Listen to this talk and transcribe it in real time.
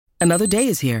Another day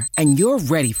is here, and you're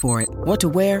ready for it. What to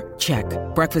wear? Check.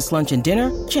 Breakfast, lunch, and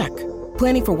dinner? Check.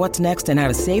 Planning for what's next and how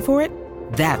to save for it?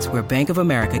 That's where Bank of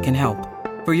America can help.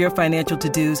 For your financial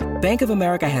to-dos, Bank of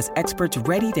America has experts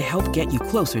ready to help get you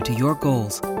closer to your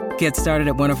goals. Get started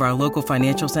at one of our local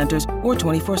financial centers or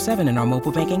 24/7 in our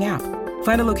mobile banking app.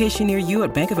 Find a location near you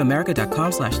at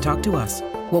bankofamerica.com/talktous.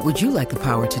 What would you like the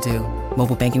power to do?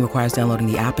 Mobile banking requires downloading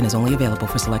the app and is only available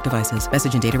for select devices.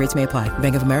 Message and data rates may apply.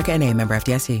 Bank of America N.A., member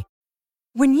FDIC.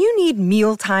 When you need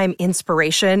mealtime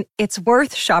inspiration, it's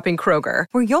worth shopping Kroger,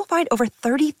 where you'll find over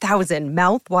 30,000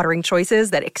 mouth-watering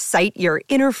choices that excite your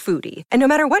inner foodie. And no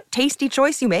matter what tasty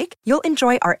choice you make, you'll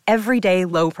enjoy our everyday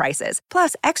low prices,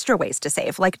 plus extra ways to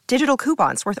save, like digital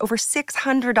coupons worth over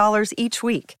 $600 each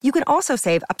week. You can also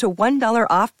save up to $1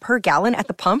 off per gallon at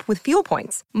the pump with fuel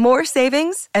points. More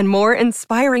savings and more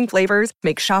inspiring flavors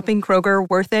make shopping Kroger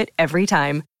worth it every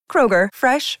time. Kroger,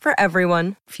 fresh for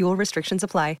everyone. Fuel restrictions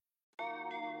apply.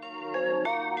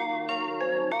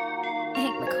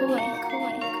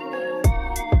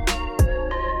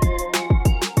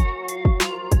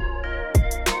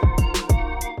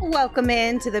 Welcome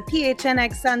in to the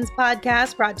PHNX Suns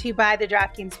podcast, brought to you by the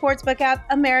DraftKings Sportsbook app,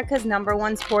 America's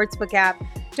 #1 sportsbook app.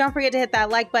 Don't forget to hit that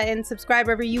like button, subscribe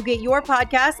wherever you get your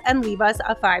podcasts, and leave us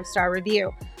a 5-star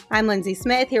review. I'm Lindsay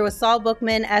Smith, here with Saul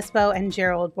Bookman, Espo, and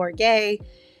Gerald Bourguet.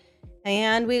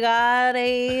 And we got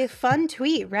a fun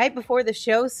tweet right before the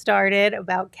show started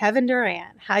about Kevin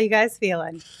Durant. How you guys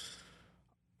feeling?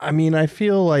 I mean, I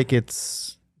feel like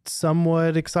it's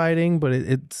somewhat exciting, but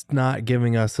it's not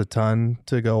giving us a ton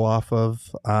to go off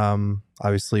of.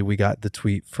 Obviously, we got the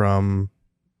tweet from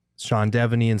Sean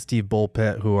Devaney and Steve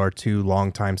Bulpett, who are two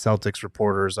longtime Celtics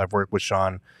reporters. I've worked with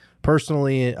Sean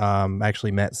personally.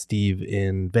 Actually met Steve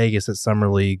in Vegas at Summer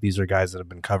League. These are guys that have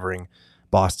been covering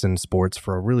Boston sports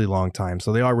for a really long time.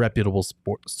 So they are reputable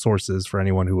sources for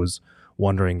anyone who was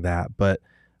wondering that. But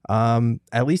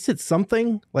at least it's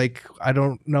something. Like, I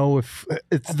don't know if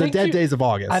it's the dead days of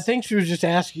August. I think she was just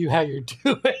asking you how you're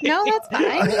doing. No, that's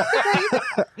fine.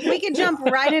 We can jump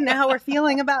right into how we're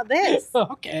feeling about this.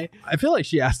 Okay. I feel like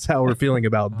she asked how we're feeling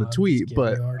about the tweet,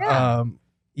 but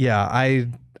yeah, I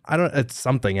don't, it's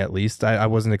something at least. I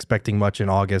wasn't expecting much in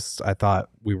August. I thought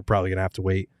we were probably going to have to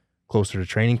wait closer to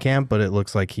training camp, but it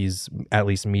looks like he's at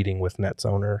least meeting with Nets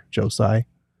owner Joe Tsai.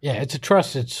 Yeah, it's a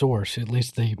trusted source, at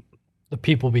least the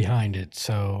people behind it.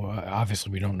 So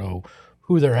obviously we don't know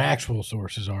who their actual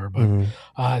sources are, but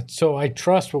so I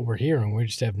trust what we're hearing. We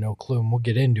just have no clue, and we'll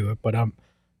get into it. But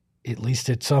at least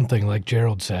it's something, like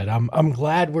Gerald said. I'm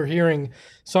glad we're hearing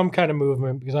some kind of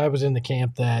movement, because I was in the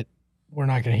camp that we're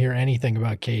not going to hear anything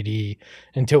about KD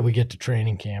until we get to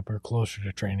training camp or closer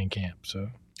to training camp. So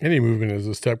any movement is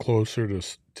a step closer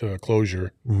to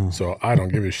closure. So I don't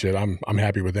give a shit. I'm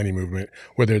happy with any movement,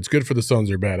 whether it's good for the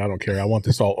Suns or bad. I don't care. I want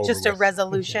this all over. Just a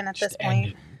resolution at this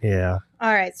point. Yeah.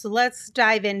 All right. So let's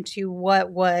dive into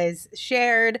what was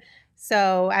shared.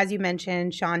 So as you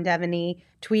mentioned, Sean Devaney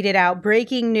tweeted out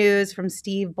breaking news from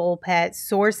Steve Bulpett.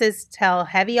 Sources tell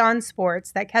Heavy on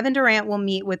Sports that Kevin Durant will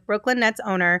meet with Brooklyn Nets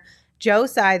owner Joe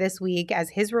Tsai this week, as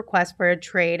his request for a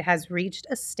trade has reached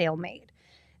a stalemate.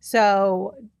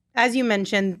 So, as you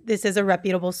mentioned, this is a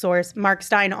reputable source. Mark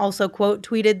Stein also quote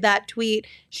tweeted that tweet,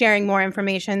 sharing more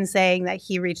information, saying that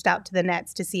he reached out to the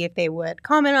Nets to see if they would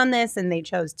comment on this, and they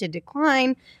chose to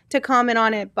decline to comment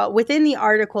on it. But within the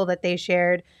article that they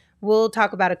shared, we'll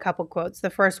talk about a couple quotes.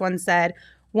 The first one said,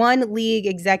 "One league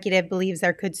executive believes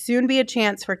there could soon be a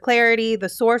chance for clarity." The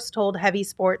source told Heavy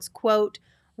Sports, quote,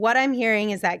 "What I'm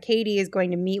hearing is that KD is going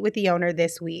to meet with the owner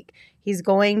this week. He's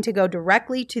going to go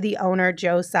directly to the owner,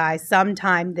 Joe Tsai,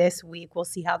 sometime this week. We'll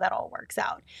see how that all works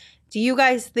out." Do you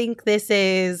guys think this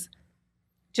is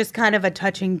just kind of a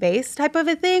touching base type of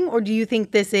a thing, or do you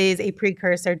think this is a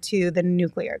precursor to the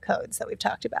nuclear codes that we've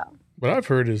talked about? What I've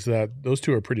heard is that those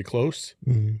two are pretty close,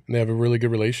 and they have a really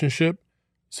good relationship.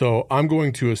 So I'm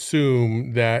going to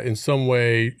assume that in some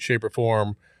way, shape, or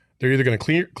form, they're either going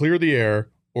to clear the air,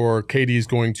 or KD is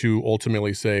going to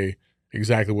ultimately say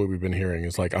exactly what we've been hearing.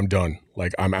 It's like, I'm done.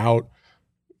 Like, I'm out.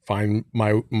 Find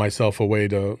myself a way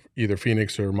to either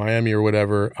Phoenix or Miami or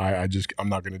whatever. I'm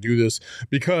not going to do this.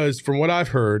 Because from what I've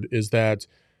heard is that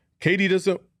KD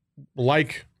doesn't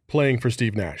like playing for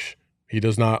Steve Nash. He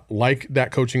does not like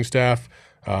that coaching staff.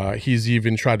 He's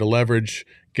even tried to leverage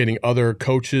getting other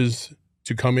coaches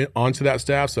to come in onto that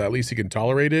staff, so at least he can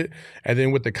tolerate it. And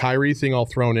then with the Kyrie thing all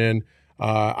thrown in,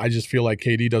 I just feel like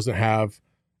KD doesn't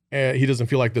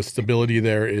feel like the stability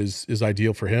there is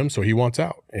ideal for him, so he wants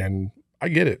out, and I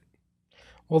get it.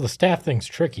 Well, the staff thing's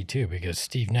tricky too, because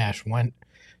Steve Nash went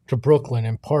to Brooklyn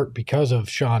in part because of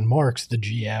Sean Marks, the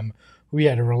GM, who he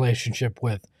had a relationship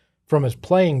with from his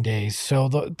playing days. So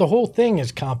the whole thing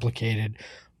is complicated.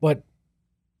 But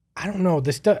I don't know.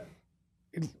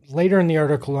 Later in the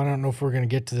article, I don't know if we're going to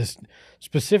get to this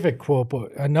specific quote,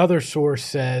 but another source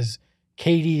says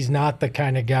KD's not the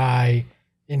kind of guy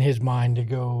in his mind to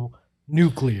go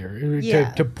nuclear,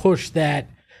 to push that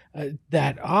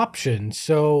option.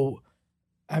 So,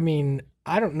 I mean,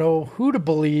 I don't know who to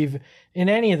believe in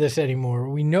any of this anymore.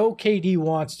 We know KD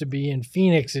wants to be in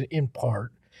Phoenix in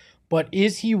part, but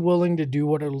is he willing to do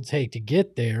what it'll take to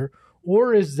get there?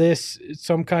 Or is this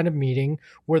some kind of meeting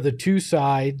where the two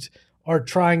sides are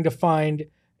trying to find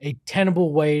a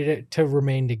tenable way to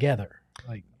remain together?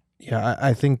 Yeah,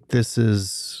 I think this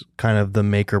is kind of the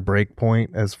make or break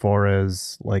point as far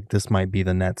as like this might be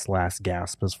the Nets' last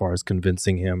gasp as far as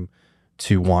convincing him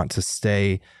to want to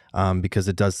stay, because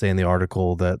it does say in the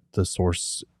article that the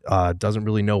source doesn't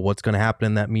really know what's going to happen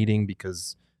in that meeting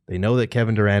because they know that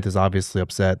Kevin Durant is obviously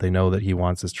upset. They know that he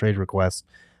wants his trade request.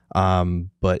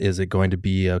 But is it going to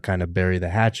be a kind of bury the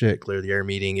hatchet, clear the air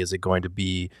meeting? Is it going to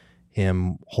be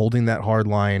him holding that hard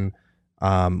line?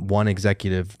 One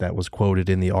executive that was quoted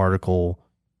in the article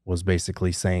was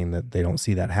basically saying that they don't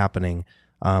see that happening.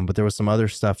 But there was some other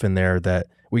stuff in there that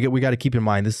we got to keep in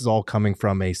mind. This is all coming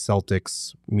from a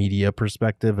Celtics media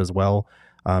perspective as well,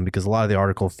 because a lot of the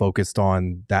article focused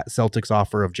on that Celtics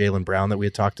offer of Jaylen Brown that we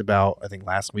had talked about, I think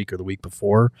last week or the week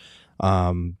before.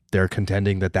 They're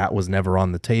contending that was never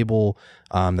on the table,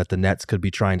 that the Nets could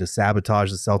be trying to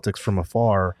sabotage the Celtics from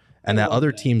afar, and that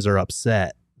other teams are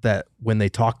upset that when they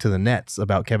talk to the Nets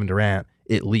about Kevin Durant,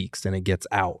 it leaks and it gets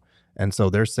out. And so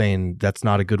they're saying that's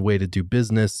not a good way to do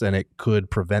business, and it could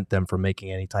prevent them from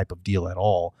making any type of deal at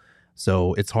all.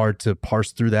 So it's hard to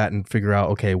parse through that and figure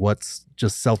out, okay, what's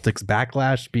just Celtics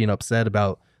backlash being upset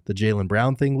about the Jaylen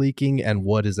Brown thing leaking, and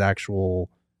what is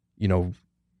actual,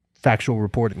 factual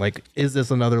reporting. Like, is this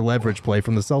another leverage play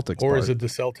from the Celtics? Or is it the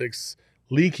Celtics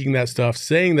leaking that stuff,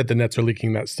 saying that the Nets are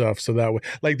leaking that stuff, so that way,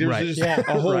 like, there's just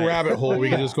a whole rabbit hole we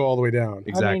can just go all the way down.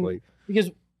 Exactly. I mean,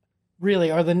 because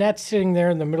really, are the Nets sitting there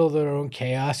in the middle of their own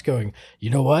chaos going, you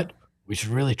know what? We should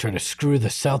really try to screw the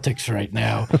Celtics right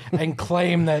now and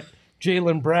claim that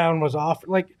Jaylen Brown was off.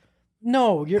 Like,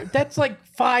 no, that's like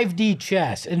 5D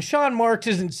chess. And Sean Marks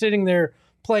isn't sitting there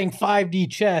playing 5D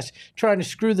chess, trying to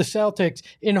screw the Celtics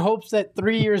in hopes that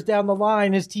 3 years down the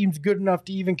line, his team's good enough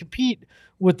to even compete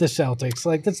with the Celtics.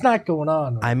 Like, that's not going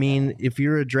on. I mean, if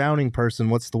you're a drowning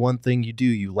person, what's the one thing you do?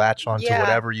 You latch onto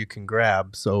whatever you can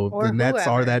grab. So or the Nets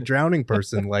whoever. are that drowning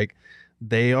person. Like,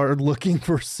 they are looking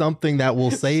for something that will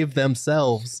save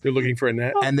themselves. They're looking for a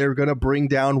net. And they're going to bring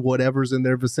down whatever's in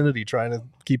their vicinity, trying to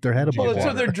keep their head above Well, water.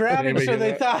 so they're drowning, so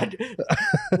they thought,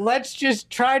 let's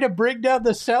just try to bring down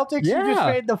the Celtics who just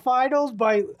made the finals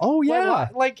by... Oh, yeah.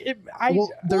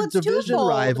 it's They're division twofold.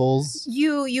 rivals.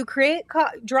 You create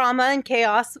drama and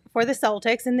chaos for the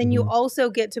Celtics, and then you also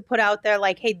get to put out there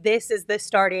like, hey, this is the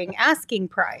starting asking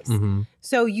price.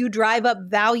 So you drive up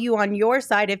value on your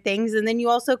side of things, and then you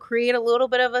also create a little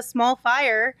bit of a small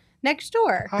fire next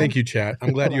door. Thank you, chat.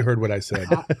 I'm glad you heard what I said.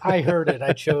 I heard it.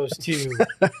 I chose to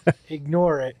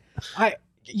ignore it.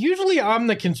 Usually I'm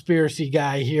the conspiracy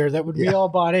guy here that would be all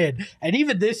bought in. And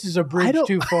even this is a bridge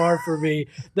too far for me,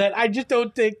 that I just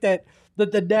don't think that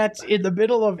the Nets, in the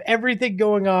middle of everything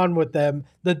going on with them,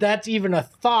 that's even a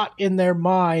thought in their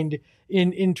mind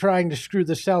in trying to screw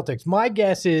the Celtics. My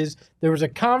guess is there was a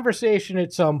conversation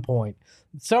at some point.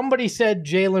 Somebody said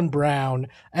Jaylen Brown,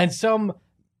 and some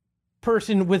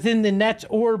person within the Nets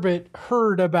orbit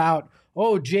heard about,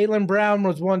 Jaylen Brown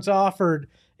was once offered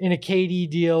in a KD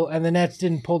deal, and the Nets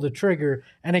didn't pull the trigger,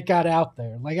 and it got out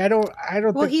there. Like, I don't.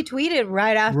 Well, he tweeted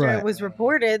right after it was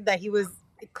reported that he was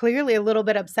clearly a little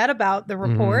bit upset about the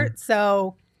report.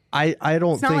 So I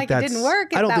don't it's not think like that's, it didn't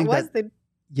work. If I don't that think was that,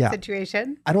 the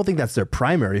situation. I don't think that's their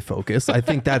primary focus. I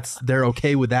think they're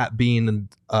okay with that being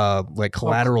like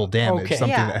collateral damage, something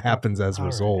that happens as a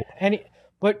result.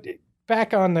 But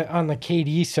back on the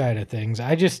KD side of things,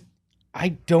 I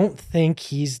don't think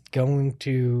he's going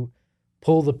to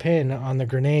pull the pin on the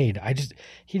grenade.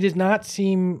 He does not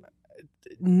seem.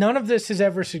 None of this has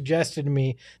ever suggested to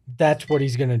me that's what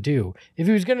he's going to do. If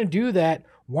he was going to do that,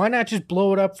 why not just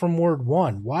blow it up from word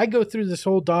one? Why go through this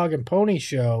whole dog and pony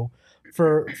show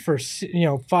for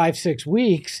 5-6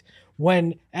 weeks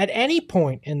when at any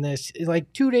point in this,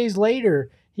 like 2 days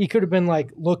later, he could have been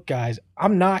like, look, guys,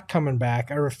 I'm not coming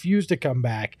back. I refuse to come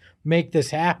back. Make this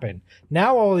happen.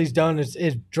 Now all he's done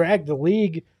is drag the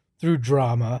league through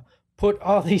drama, put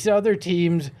all these other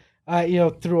teams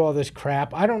through all this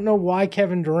crap. I don't know why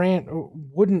Kevin Durant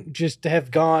wouldn't just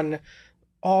have gone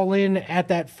all in at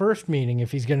that first meeting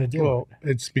if he's going to do it.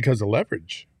 It's because of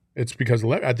leverage. It's because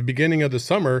at the beginning of the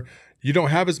summer, you don't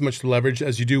have as much leverage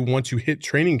as you do once you hit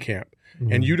training camp.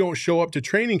 And you don't show up to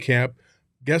training camp.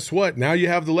 Guess what? Now you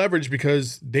have the leverage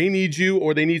because they need you,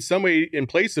 or they need somebody in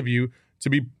place of you to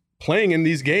be playing in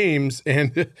these games.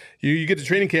 And you get to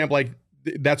training camp, like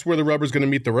that's where the rubber's going to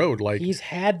meet the road. Like, he's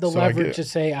had the leverage to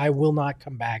say, I will not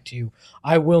come back to you.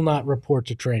 I will not report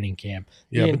to training camp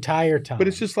the entire time. But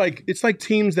it's just like, it's like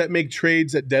teams that make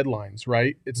trades at deadlines,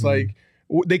 right? It's like,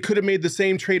 they could have made the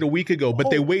same trade a week ago, but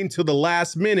they wait until the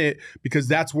last minute because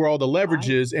that's where all the leverage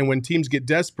is. And when teams get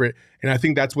desperate, and I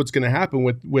think that's what's going to happen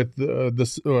with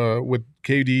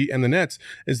KD and the Nets,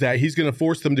 is that he's going to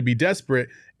force them to be desperate,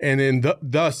 and then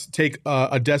thus take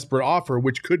a desperate offer,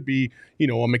 which could be, a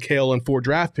McHale and 4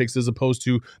 draft picks, as opposed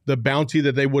to the bounty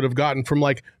that they would have gotten from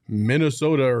like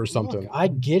Minnesota or something. Look, I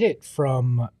get it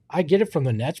from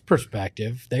the Nets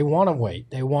perspective. They want to wait.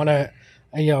 They want to.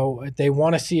 They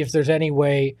want to see if there's any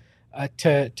way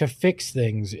to fix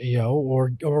things,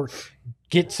 or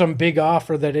get some big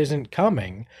offer that isn't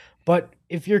coming. But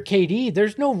if you're KD,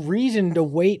 there's no reason to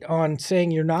wait on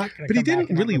saying you're not going to. But he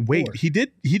didn't really wait. He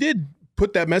did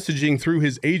put that messaging through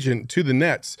his agent to the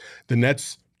Nets. The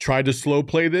Nets tried to slow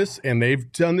play this, and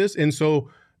they've done this, and so.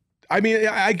 I mean,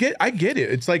 I get it.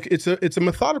 It's like it's a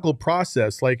methodical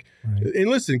process. Like, and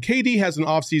listen, KD has an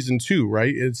off season too,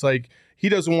 right? It's like he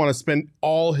doesn't want to spend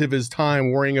all of his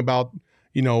time worrying about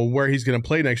where he's going to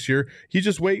play next year. He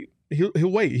just wait. He'll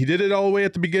wait. He did it all the way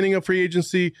at the beginning of free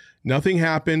agency. Nothing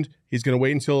happened. He's going to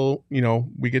wait until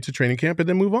we get to training camp and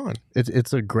then move on.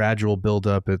 It's a gradual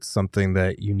buildup. It's something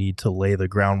that you need to lay the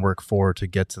groundwork for to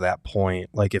get to that point.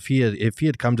 Like if he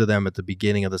had come to them at the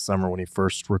beginning of the summer when he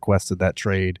first requested that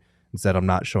trade and said, I'm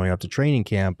not showing up to training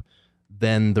camp,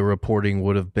 then the reporting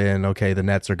would have been, okay, the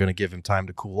Nets are going to give him time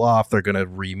to cool off. They're going to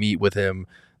re-meet with him.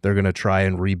 They're going to try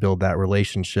and rebuild that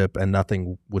relationship, and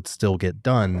nothing would still get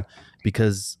done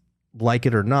because, like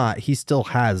it or not, he still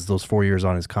has those 4 years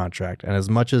on his contract. And as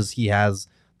much as he has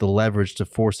the leverage to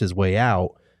force his way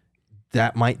out,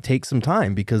 that might take some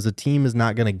time because the team is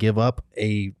not going to give up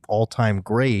a all-time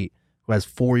great who has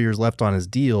 4 years left on his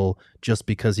deal just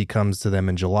because he comes to them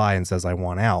in July and says, I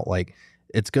want out. Like,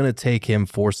 it's going to take him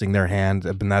forcing their hand,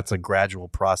 and that's a gradual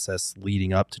process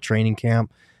leading up to training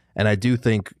camp. And I do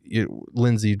think,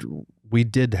 Lindsay, we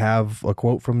did have a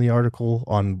quote from the article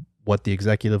on what the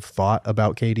executive thought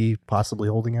about KD possibly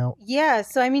holding out. Yeah,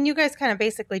 so I mean, you guys kind of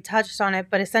basically touched on it,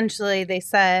 but essentially they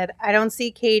said, I don't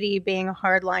see KD being a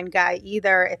hardline guy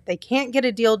either. If they can't get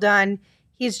a deal done,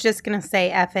 he's just going to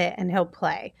say F it and he'll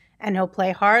play. And he'll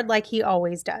play hard like he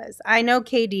always does. I know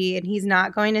KD, and he's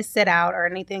not going to sit out or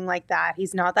anything like that.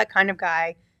 He's not that kind of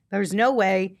guy. There's no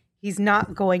way he's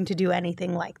not going to do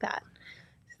anything like that.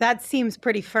 That seems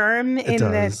pretty firm in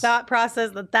the thought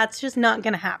process that that's just not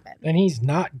going to happen. And he's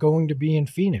not going to be in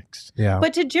Phoenix. Yeah.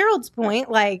 But to Gerald's point,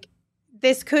 like,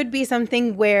 this could be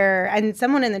something where, and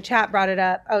someone in the chat brought it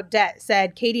up, Odette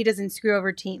said, KD doesn't screw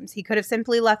over teams. He could have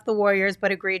simply left the Warriors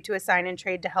but agreed to a sign and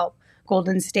trade to help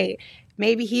Golden State.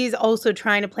 Maybe he's also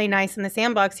trying to play nice in the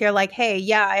sandbox here, like, hey,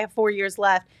 yeah, I have 4 years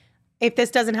left. If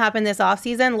this doesn't happen this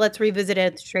offseason, let's revisit it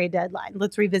at the trade deadline.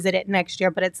 Let's revisit it next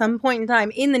year. But at some point in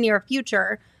time in the near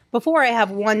future, before I have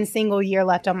one single year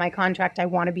left on my contract, I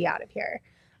want to be out of here.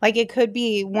 Like, it could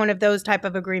be one of those type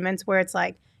of agreements where it's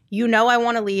like, I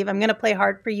want to leave. I'm going to play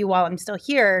hard for you while I'm still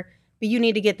here, but you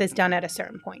need to get this done at a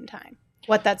certain point in time.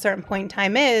 What that certain point in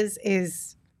time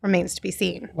is remains to be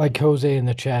seen. Like Jose in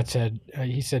the chat said,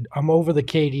 he said, I'm over the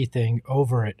KD thing,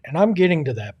 over it. And I'm getting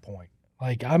to that point.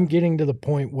 Like, I'm getting to the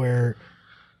point where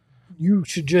you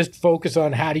should just focus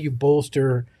on how do you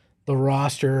bolster the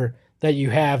roster that you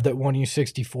have that won you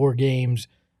 64 games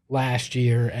last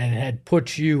year and had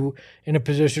put you in a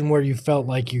position where you felt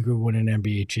like you could win an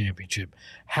NBA championship.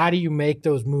 How do you make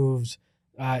those moves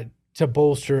to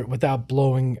bolster it without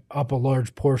blowing up a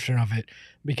large portion of it?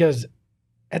 Because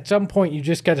at some point you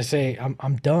just got to say,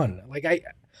 I'm done. Like,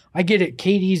 I get it.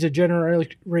 KD's a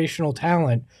generational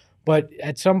talent, but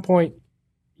at some point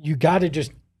you got to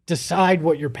just decide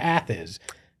what your path is.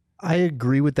 I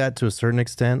agree with that to a certain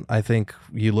extent. I think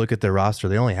you look at their roster,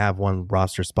 they only have one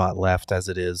roster spot left as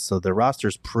it is. So their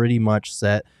roster's pretty much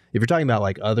set. If you're talking about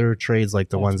like other trades, like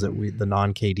the ones that the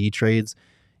non-KD trades,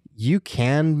 you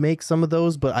can make some of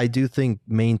those, but I do think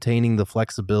maintaining the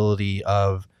flexibility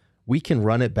of we can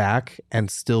run it back and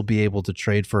still be able to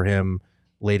trade for him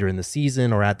later in the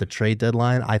season or at the trade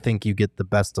deadline. I think you get the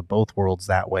best of both worlds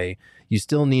that way. You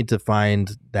still need to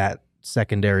find that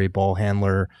secondary ball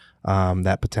handler,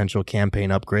 that potential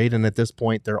campaign upgrade. And at this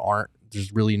point,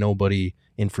 there's really nobody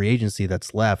in free agency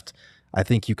that's left. I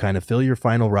think you kind of fill your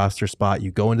final roster spot.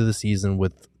 You go into the season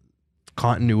with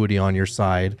continuity on your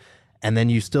side, and then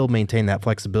you still maintain that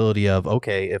flexibility of,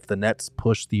 okay, if the Nets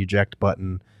push the eject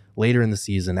button later in the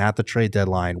season at the trade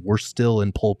deadline, we're still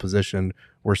in pole position.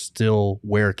 We're still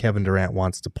where Kevin Durant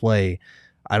wants to play.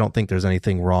 I don't think there's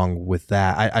anything wrong with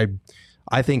that.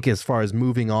 I think as far as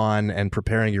moving on and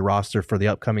preparing your roster for the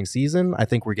upcoming season, I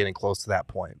think we're getting close to that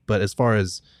point. But as far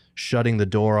as shutting the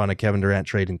door on a Kevin Durant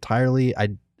trade entirely,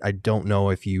 I don't know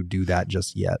if you do that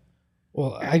just yet.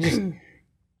 Well,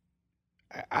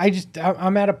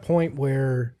 I'm at a point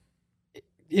where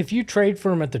if you trade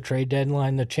for him at the trade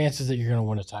deadline, the chances that you're going to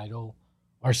win a title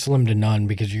are slim to none,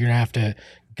 because you're going to have to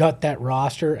gut that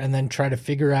roster and then try to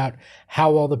figure out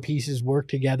how all the pieces work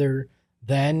together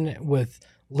then, with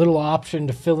little option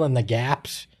to fill in the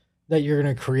gaps that you're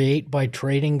going to create by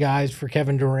trading guys for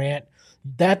Kevin Durant.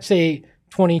 That's a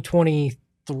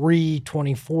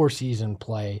 2023-24 season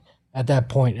play at that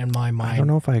point in my mind. I don't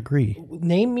know if I agree.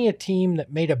 Name me a team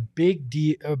that made a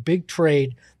big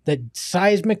trade that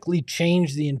seismically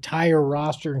changed the entire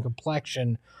roster and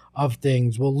complexion of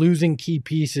things while losing key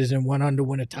pieces and went on to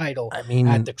win a title. I mean,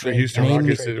 at the The trade Houston deadline.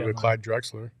 Rockets did it with Clyde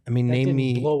Drexler. I mean, That name didn't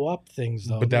me, blow up things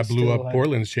though. But that They blew still up had-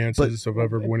 Portland's chances of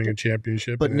ever winning a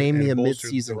championship. but and- name me a and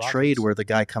bolstered the midseason Rockets. trade where the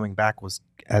guy coming back was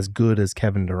as good as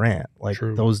Kevin Durant. Like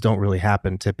True. those don't really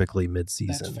happen typically That's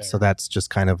midseason. fair. So that's just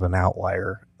kind of an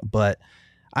outlier. But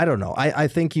I don't know. I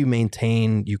think you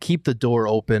keep the door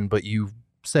open, but you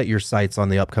set your sights on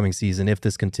the upcoming season if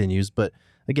this continues. But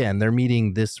again, they're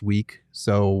meeting this week,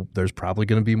 so there's probably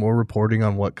going to be more reporting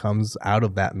on what comes out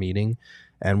of that meeting,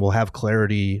 and we'll have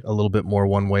clarity a little bit more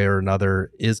one way or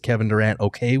another. Is Kevin Durant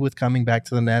okay with coming back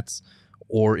to the Nets,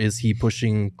 or is he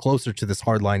pushing closer to this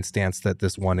hardline stance that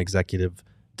this one executive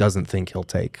doesn't think he'll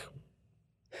take?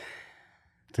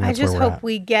 I just hope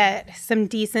we get some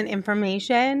decent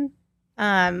information.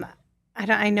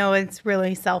 I know it's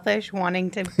really selfish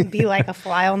wanting to be like a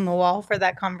fly on the wall for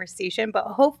that conversation, but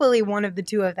hopefully one of the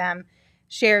two of them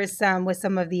shares some with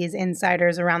some of these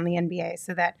insiders around the NBA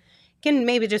so that can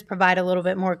maybe just provide a little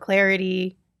bit more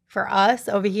clarity for us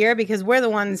over here, because we're the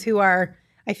ones who are,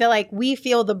 I feel like we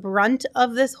feel the brunt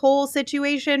of this whole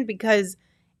situation because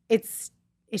it's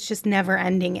just never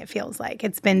ending. It feels like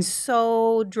it's been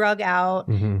so drug out,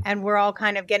 and we're all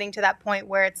kind of getting to that point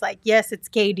where it's like, yes, it's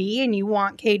KD and you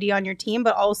want KD on your team,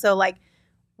 but also like,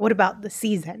 what about the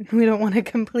season? We don't want to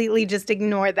completely just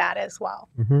ignore that as well.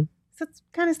 So it's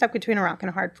kind of stuck between a rock and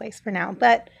a hard place for now,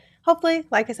 but hopefully,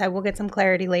 like I said, we'll get some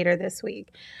clarity later this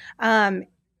week.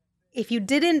 If you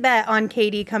didn't bet on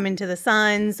KD coming to the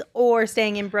Suns or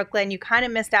staying in Brooklyn, you kind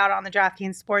of missed out on the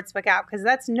DraftKings Sportsbook app because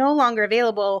that's no longer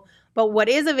available. But what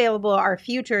is available are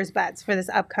futures bets for this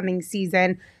upcoming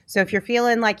season. So if you're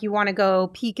feeling like you want to go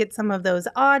peek at some of those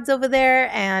odds over there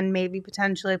and maybe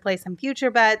potentially play some future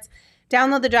bets,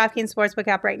 download the DraftKings Sportsbook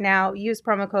app right now. Use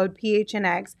promo code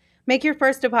PHNX. Make your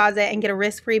first deposit and get a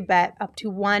risk-free bet up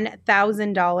to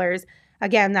 $1,000.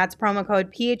 Again, that's promo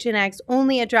code PHNX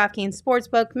only at DraftKings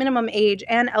Sportsbook. Minimum age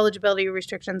and eligibility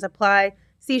restrictions apply.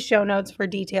 See show notes for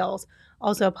details.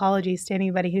 Also, apologies to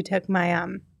anybody who took my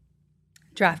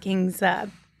DraftKings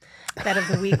bet of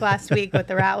the week last week with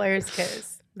the Rattlers,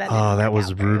 because that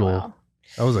was brutal. Well.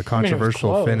 That was a controversial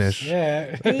close. finish.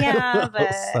 Yeah. Yeah, but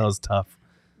that was tough.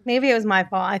 maybe it was my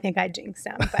fault. I think I jinxed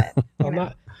them, but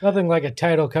Well, nothing like a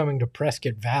title coming to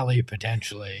Prescott Valley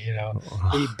potentially.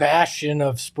 The bastion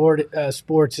of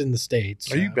sports in the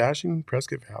States. Are you bashing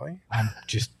Prescott Valley? I'm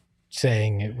just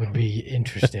saying it would be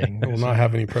interesting. I will not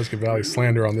have any Prescott Valley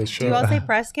slander on this do you show. all say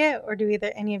Prescott or do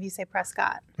any of you say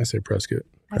Prescott? I say Prescott.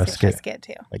 I say Prescott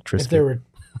too. Like If Tristan.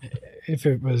 if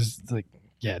it was like,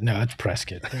 yeah, no, it's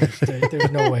Prescott.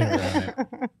 There's no way around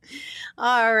it.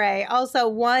 All right. Also,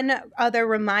 one other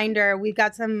reminder, we've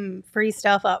got some free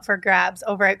stuff up for grabs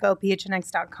over at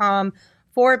gophnx.com.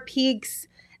 4 Peaks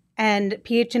and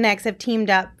PHNX have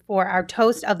teamed up for our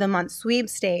Toast of the Month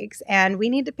sweepstakes, and we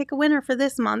need to pick a winner for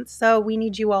this month, so we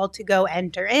need you all to go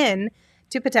enter in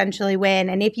to potentially win.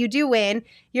 And if you do win,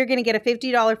 you're going to get a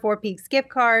 $50 4 Peaks gift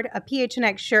card, a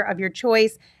PHNX shirt of your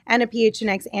choice, and a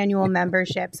PHNX annual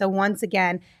membership. So once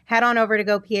again, head on over to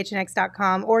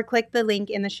gophnx.com or click the link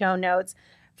in the show notes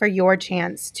for your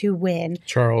chance to win.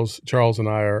 Charles and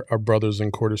I are brothers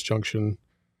in Cordis Junction.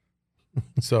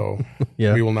 So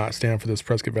Yeah. we will not stand for this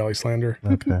Prescott Valley slander.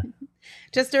 Okay.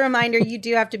 Just a reminder, you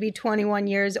do have to be 21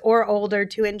 years or older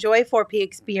to enjoy 4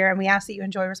 Peaks beer, and we ask that you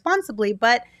enjoy responsibly,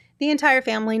 but the entire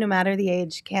family, no matter the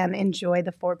age, can enjoy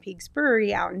the 4 Peaks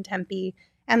Brewery out in Tempe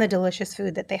and the delicious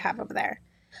food that they have over there.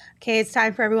 Okay, it's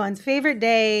time for everyone's favorite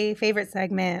day, favorite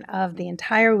segment of the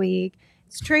entire week.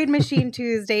 It's Trade Machine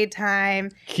Tuesday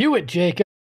time. Cue it, Jacob.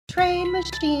 Train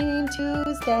Machine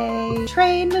Tuesday.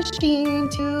 Train Machine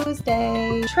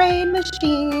Tuesday. Train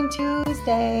Machine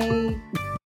Tuesday.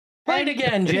 Right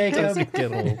again, Jacob.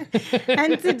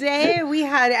 And today we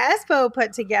had Espo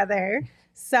put together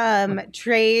some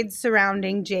trades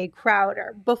surrounding Jay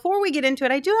Crowder. Before we get into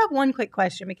it, I do have one quick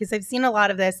question because I've seen a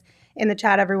lot of this in the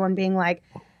chat, everyone being like,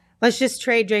 let's just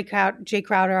trade Jay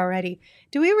Crowder already.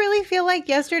 Do we really feel like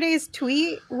yesterday's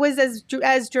tweet was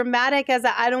as dramatic as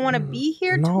a I don't want to be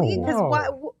here tweet?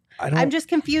 Because I'm just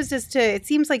confused as to, it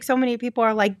seems like so many people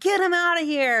are like, get him out of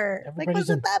here. Like, was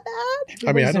it that bad?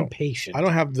 I mean, impatient. I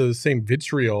don't have the same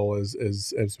vitriol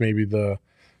as maybe the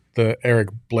Eric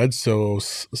Bledsoe,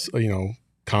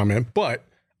 comment, but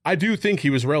I do think he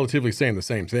was relatively saying the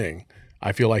same thing.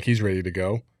 I feel like he's ready to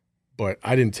go, but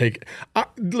I didn't take.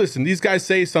 Listen, these guys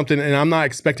say something, and I'm not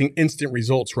expecting instant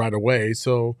results right away.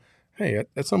 So, hey,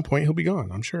 at some point he'll be gone.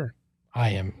 I'm sure. I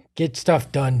am. Get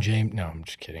stuff done, James. No, I'm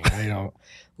just kidding. I don't.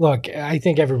 Look, I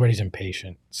think everybody's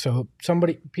impatient. So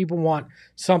people want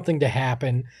something to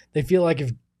happen. They feel like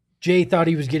if Jay thought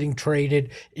he was getting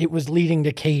traded, it was leading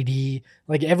to KD.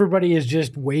 Like everybody is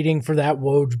just waiting for that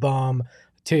Woj bomb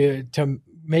to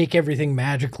make everything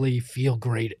magically feel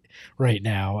great right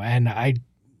now. And I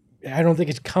don't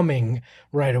think it's coming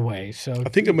right away. So I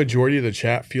think a majority of the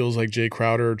chat feels like Jay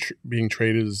Crowder being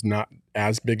traded is not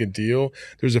as big a deal.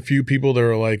 There's a few people that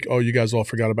are like, oh, you guys all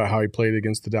forgot about how he played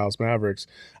against the Dallas Mavericks.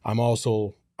 I'm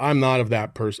not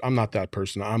that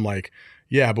person. I'm like,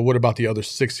 yeah, but what about the other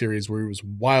 6 series where he was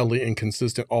wildly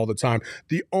inconsistent all the time?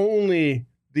 The only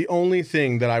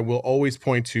thing that I will always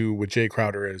point to with Jay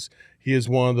Crowder is he is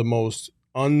one of the most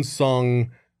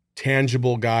unsung,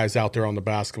 tangible guys out there on the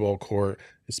basketball court,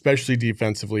 especially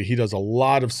defensively. He does a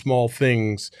lot of small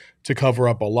things to cover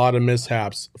up a lot of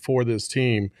mishaps for this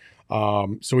team.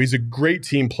 So he's a great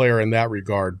team player in that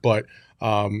regard, but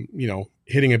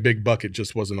hitting a big bucket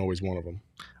just wasn't always one of them.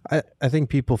 I think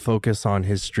people focus on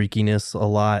his streakiness a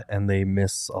lot, and they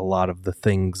miss a lot of the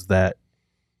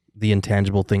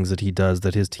intangible things that he does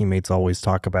that his teammates always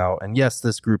talk about. And yes,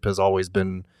 this group has always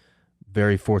been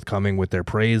very forthcoming with their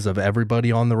praise of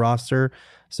everybody on the roster.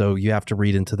 So you have to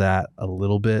read into that a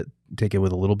little bit, take it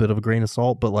with a little bit of a grain of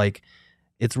salt. But like,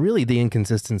 it's really the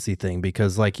inconsistency thing,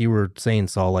 because like you were saying,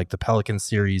 Saul, like the Pelicans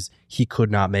series, he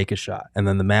could not make a shot. And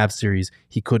then the Mavs series,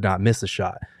 he could not miss a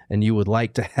shot. And you would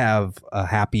like to have a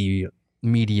happy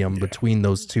medium between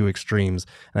those two extremes.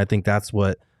 And I think that's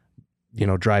what,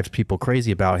 drives people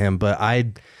crazy about him. But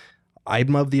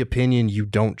I'm of the opinion you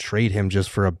don't trade him just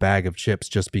for a bag of chips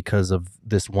just because of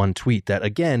this one tweet that,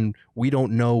 again, we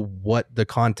don't know what the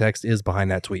context is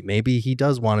behind that tweet. Maybe he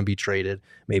does want to be traded.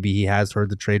 Maybe he has heard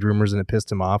the trade rumors and it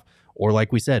pissed him off. Or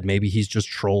like we said, maybe he's just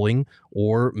trolling,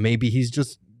 or maybe he's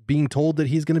just being told that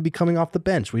he's going to be coming off the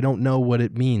bench. We don't know what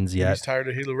it means yet. He's tired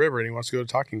of Gila River and he wants to go to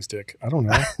Talking Stick. I don't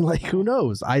know. Like, who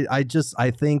knows? I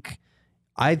think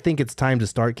it's time to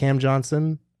start Cam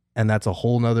Johnson, and that's a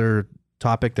whole nother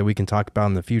topic that we can talk about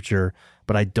in the future.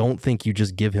 But I don't think you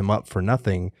just give him up for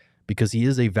nothing, because he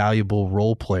is a valuable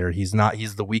role player. He's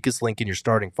the weakest link in your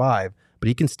starting 5, but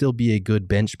he can still be a good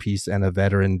bench piece and a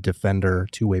veteran defender,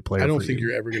 two-way player. I don't think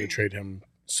you're ever going to trade him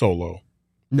solo.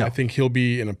 No. I think he'll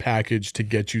be in a package to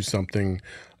get you something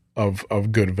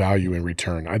of good value in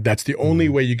return. That's the only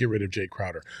way you get rid of Jay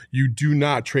Crowder. You do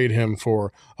not trade him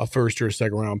for a first or a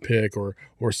second round pick or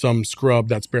some scrub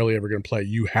that's barely ever going to play.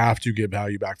 You have to get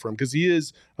value back for him because he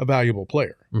is a valuable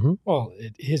player. Mm-hmm. Well,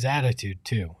 his attitude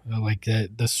too, like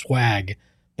the swag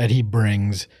that he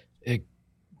brings.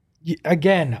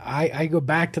 Again, I go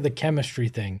back to the chemistry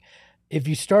thing. If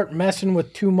you start messing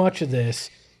with too much of this,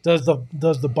 does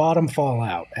the bottom fall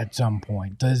out at some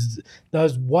point? Does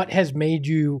what has made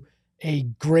you a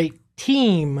great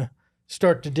team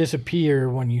start to disappear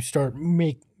when you start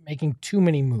making too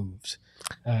many moves?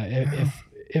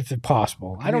 If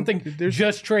possible, I don't think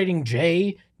just trading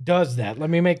Jay does that.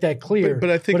 Let me make that clear. But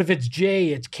I think, if it's Jay,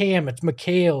 it's Cam, it's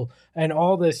Mikal, and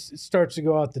all this starts to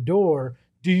go out the door,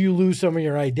 do you lose some of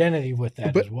your identity with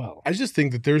that as well? I just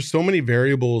think that there's so many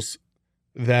variables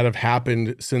that have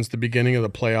happened since the beginning of the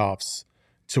playoffs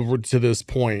to this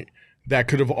point that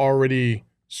could have already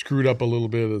screwed up a little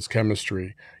bit of this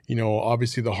chemistry.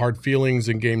 Obviously the hard feelings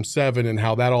in Game 7 and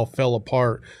how that all fell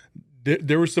apart.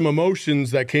 There were some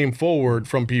emotions that came forward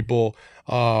from people,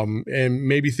 and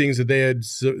maybe things that they had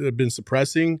been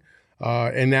suppressing.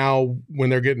 And now when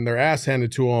they're getting their ass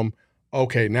handed to them,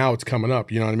 okay, now it's coming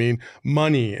up. You know what I mean?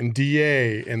 Money and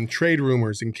DA and trade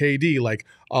rumors and KD, like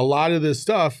a lot of this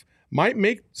stuff might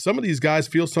make some of these guys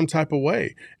feel some type of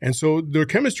way. And so their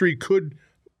chemistry could,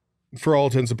 for all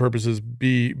intents and purposes,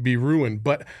 be ruined.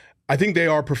 But I think they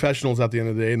are professionals at the end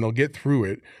of the day, and they'll get through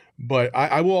it. But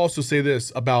I will also say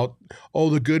this about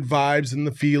the good vibes and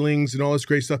the feelings and all this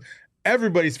great stuff.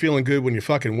 Everybody's feeling good when you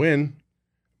fucking win.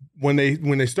 When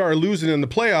they start losing in the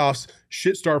playoffs,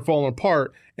 shit start falling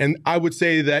apart. And I would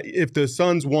say that if the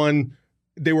Suns won,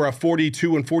 they were a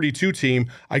 42-42 team,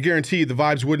 I guarantee the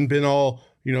vibes wouldn't have been all,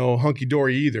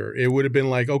 hunky-dory either. It would have been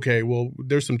like, okay, well,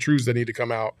 there's some truths that need to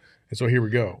come out. And so here we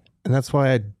go. And that's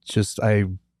why I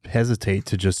hesitate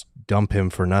to just dump him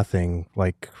for nothing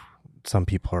like some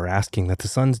people are asking that the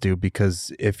Suns do,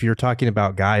 because if you're talking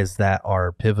about guys that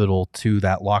are pivotal to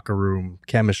that locker room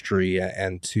chemistry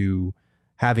and to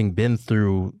having been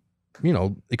through,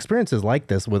 experiences like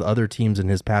this with other teams in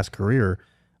his past career,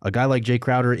 a guy like Jay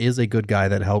Crowder is a good guy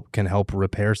that can help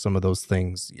repair some of those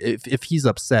things. If he's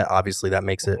upset, obviously that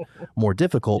makes it more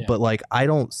difficult. Yeah. But I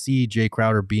don't see Jay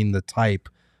Crowder being the type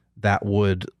that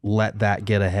would let that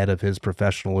get ahead of his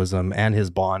professionalism and his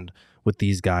bond with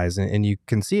these guys. And you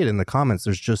can see it in the comments.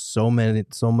 There's just so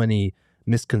many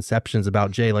misconceptions about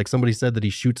Jay. Like somebody said that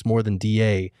he shoots more than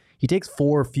DA. He takes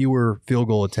 4 fewer field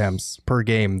goal attempts per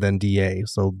game than DA.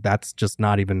 So that's just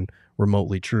not even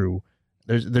remotely true.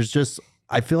 There's just,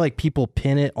 I feel like people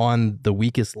pin it on the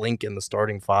weakest link in the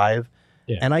starting 5.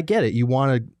 Yeah. And I get it. You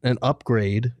want an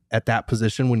upgrade at that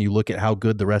position when you look at how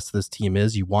good the rest of this team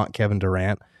is. You want Kevin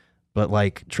Durant. But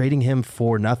trading him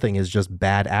for nothing is just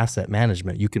bad asset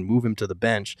management. You can move him to the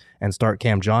bench and start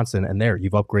Cam Johnson, and there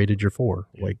you've upgraded your 4.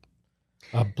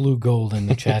 Yeah. Blue Gold in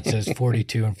the chat says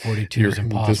 42-42 is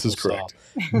impossible. This is correct.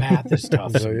 Math is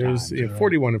tough. So it was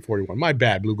 41-41. My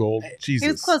bad, Blue Gold. Jesus.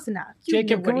 It was close enough.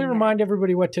 Jacob, can we remind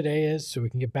everybody what today is so we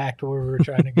can get back to where we were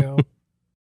trying to go?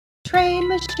 Trade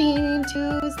Machine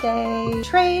Tuesday.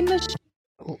 Trade Machine.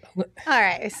 All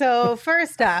right, so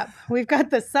first up, we've got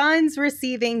the Suns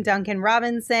receiving Duncan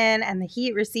Robinson and the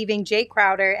Heat receiving Jay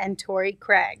Crowder and Torrey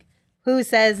Craig. Who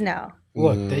says no?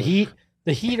 Look, the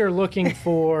Heat are looking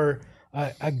for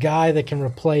a guy that can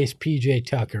replace PJ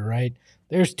Tucker, right?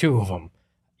 There's 2 of them.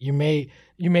 You may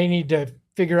need to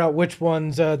figure out which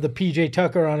one's the PJ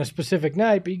Tucker on a specific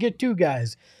night, but you get 2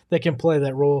 guys that can play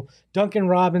that role. Duncan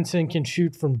Robinson can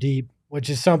shoot from deep, which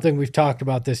is something we've talked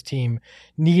about this team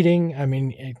needing. I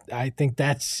mean, I think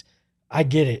I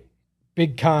get it.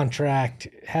 Big contract,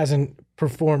 hasn't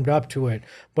performed up to it.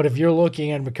 But if you're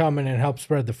looking at him coming and help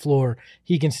spread the floor,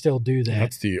 he can still do that.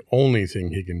 That's the only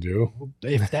thing he can do.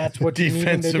 If that's what you need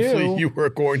him to do. Defensively, you are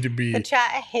going to be the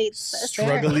chat hates this.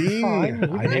 Struggling.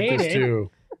 I hate this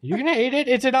too. You can hate it.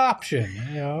 It's an option.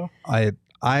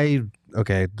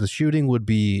 Okay, the shooting would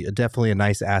be definitely a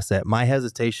nice asset. My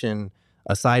hesitation,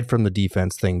 aside from the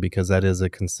defense thing, because that is a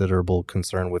considerable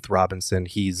concern with Robinson,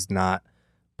 he's not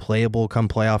playable come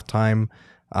playoff time,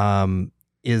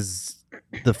 is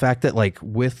the fact that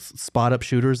with spot up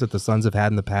shooters that the Suns have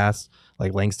had in the past,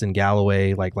 like Langston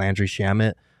Galloway, like Landry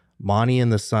Shamet, Monty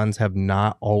and the Suns have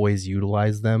not always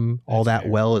utilized them all that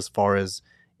well as far as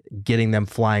getting them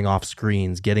flying off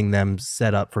screens, getting them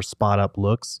set up for spot up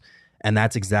looks. And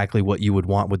that's exactly what you would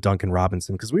want with Duncan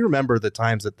Robinson, because we remember the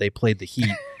times that they played the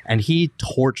Heat and he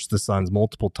torched the Suns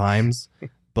multiple times.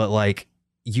 But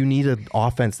you need an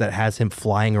offense that has him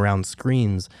flying around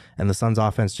screens, and the Suns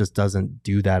offense just doesn't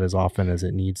do that as often as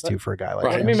it needs to for a guy like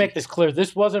him. Let me make this clear.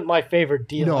 This wasn't my favorite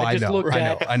deal. No, I just looked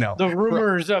at the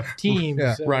rumors of teams.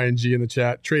 Yeah. Ryan G in the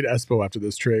chat, trade Espo after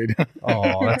this trade.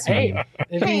 Oh, that's hey,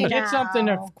 if you get something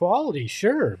of quality,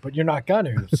 sure, but you're not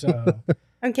gonna. So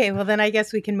okay, well then I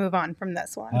guess we can move on from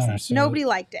this one. So nobody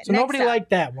liked it. So nobody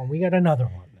liked that one. We got another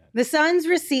one. The Suns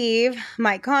receive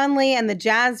Mike Conley, and the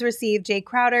Jazz receive Jay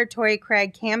Crowder, Torrey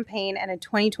Craig, Cam Payne, and a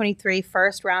 2023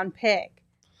 first-round pick.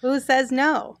 Who says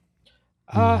no?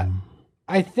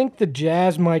 I think the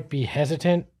Jazz might be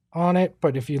hesitant on it,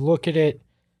 but if you look at it,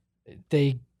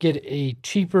 they get a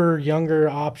cheaper, younger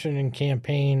option in Cam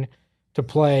Payne to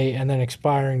play, and then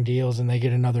expiring deals, and they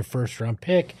get another first-round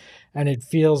pick. And it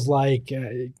feels like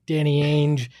Danny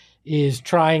Ainge is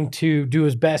trying to do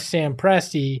his best Sam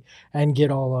Presti and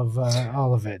get all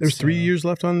of it. There's 3 years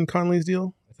left on Conley's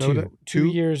deal? 2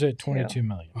 years at $22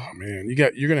 million. Oh man,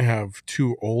 you're gonna have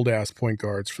 2 old ass point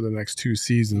guards for the next 2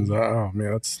 seasons. Oh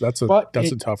man, that's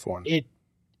a tough one.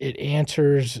 It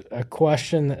answers a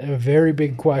question, a very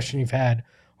big question you've had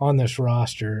on this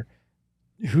roster.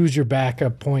 Who's your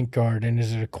backup point guard, and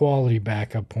is it a quality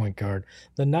backup point guard?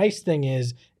 The nice thing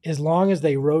is, as long as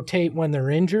they rotate when they're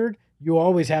injured, you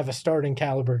always have a starting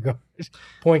caliber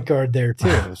point guard there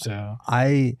too. So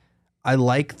I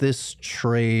like this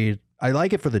trade. I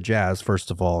like it for the Jazz,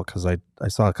 first of all, because I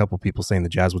saw a couple people saying the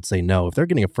Jazz would say no. If they're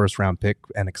getting a first-round pick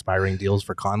and expiring deals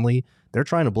for Conley, they're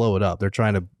trying to blow it up. They're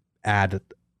trying to add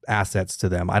assets to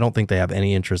them. I don't think they have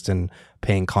any interest in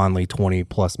paying Conley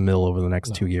 20+ mil over the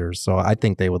next 2 years. So I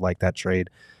think they would like that trade.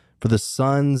 For the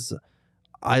Suns,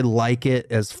 I like it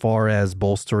as far as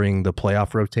bolstering the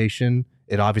playoff rotation.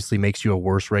 It obviously makes you a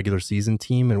worse regular season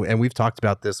team. And we've talked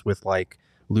about this with like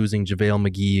losing JaVale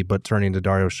McGee, but turning to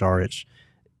Dario Saric.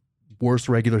 Worse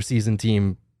regular season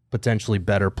team, potentially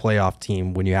better playoff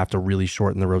team when you have to really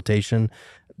shorten the rotation.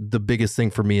 The biggest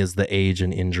thing for me is the age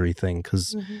and injury thing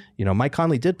because, Mike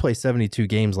Conley did play 72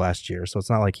 games last year, so it's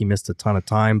not like he missed a ton of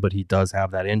time, but he does have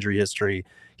that injury history.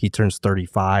 He turns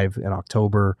 35 in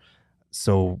October.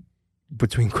 So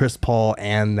between Chris Paul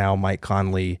and now Mike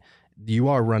Conley, you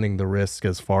are running the risk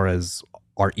as far as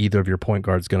are either of your point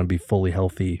guards going to be fully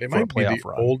healthy They for a might be playoff the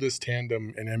run. oldest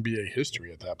tandem in NBA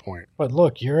history at that point. But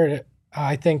look,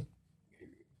 I think,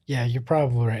 you're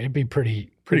probably right. It'd be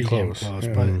pretty damn close. close.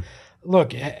 Yeah. But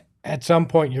look, at some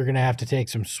point, you're going to have to take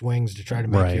some swings to try to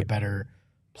make you a better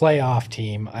playoff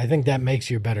team. I think that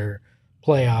makes you a better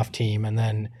playoff team. And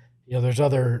then, there's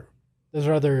other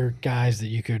guys that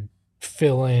you could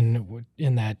fill in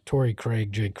that Torrey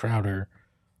Craig, Jay Crowder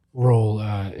role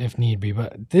if need be.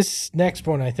 But this next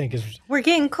one, I think, is We're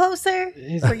getting closer.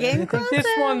 We're getting I closer. think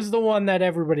this one's the one that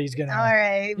everybody's going to. All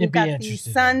right. We've got the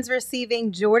Suns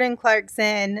receiving Jordan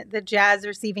Clarkson, the Jazz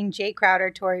receiving Jay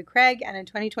Crowder, Torrey Craig, and a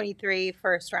 2023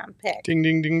 first-round pick. Ding,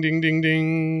 ding, ding, ding, ding,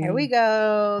 ding. Here we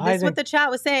go. This is what the chat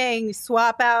was saying.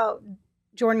 Swap out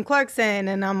Jordan Clarkson,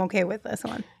 and I'm okay with this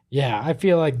one. Yeah, I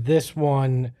feel like this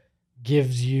one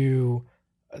gives you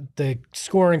the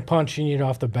scoring punch you need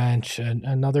off the bench, and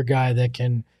another guy that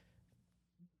can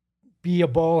be a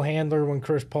ball handler when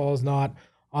Chris Paul is not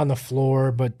on the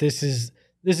floor. But this is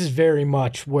very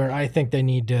much where I think they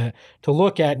need to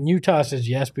look at. And Utah says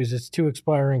yes because it's 2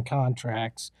 expiring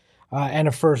contracts and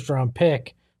a first-round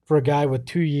pick for a guy with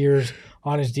 2 years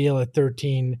on his deal at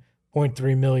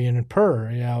 $13.3 million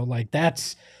per.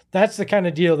 That's the kind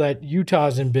of deal that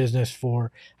Utah's in business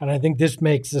for. And I think this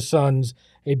makes the Suns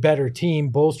a better team,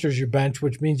 bolsters your bench,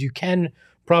 which means you can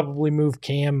probably move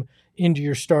Cam into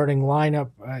your starting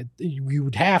lineup. You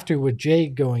would have to with Jay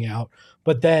going out,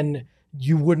 but then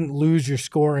you wouldn't lose your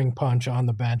scoring punch on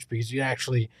the bench because you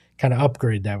actually kind of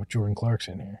upgrade that with Jordan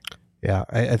Clarkson here. Yeah,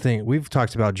 I think we've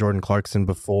talked about Jordan Clarkson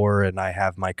before, and I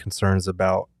have my concerns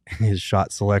about his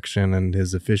shot selection and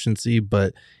his efficiency,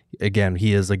 but again,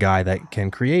 he is a guy that can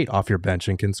create off your bench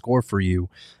and can score for you.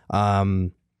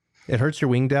 It hurts your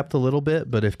wing depth a little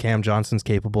bit, but if Cam Johnson's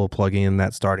capable of plugging in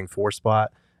that starting 4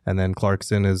 spot and then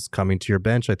Clarkson is coming to your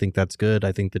bench, I think that's good.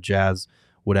 I think the Jazz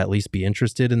would at least be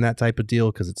interested in that type of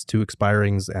deal because it's 2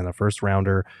 expirings and a first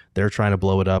rounder. They're trying to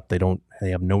blow it up. They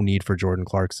have no need for Jordan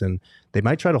Clarkson. They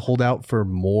might try to hold out for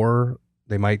more.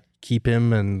 They might keep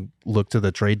him and look to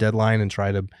the trade deadline and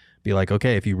try to be like,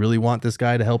 okay, if you really want this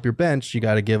guy to help your bench, you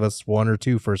got to give us 1 or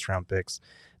 2 first-round picks.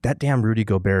 That damn Rudy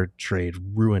Gobert trade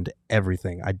ruined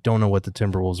everything. I don't know what the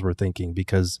Timberwolves were thinking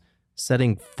because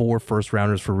setting 4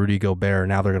 first-rounders for Rudy Gobert,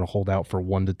 now they're going to hold out for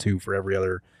 1 to 2 for every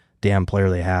other damn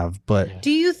player they have. But do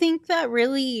you think that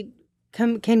really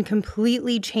can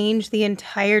completely change the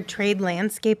entire trade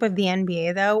landscape of the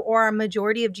NBA, though? Or are a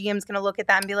majority of GMs going to look at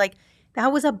that and be like,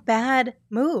 that was a bad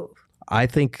move? I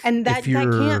think that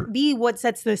can't be what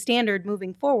sets the standard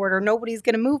moving forward, or nobody's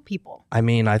going to move people. I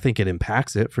mean, I think it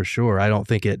impacts it for sure. I don't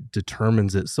think it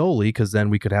determines it solely because then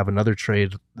we could have another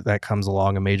trade that comes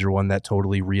along, a major one that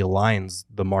totally realigns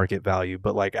the market value.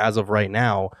 But like as of right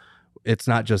now, it's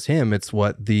not just him. It's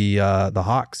what the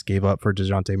Hawks gave up for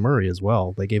DeJounte Murray as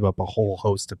well. They gave up a whole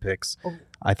host of picks. Oh.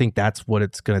 I think that's what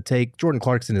it's going to take. Jordan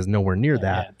Clarkson is nowhere near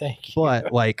that. Yeah, thank you.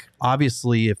 But like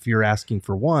obviously, if you're asking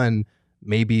for 1,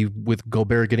 maybe with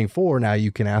Gobert getting 4, now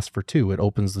you can ask for 2. It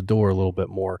opens the door a little bit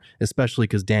more, especially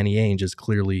because Danny Ainge is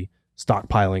clearly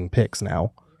stockpiling picks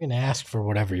now. You can ask for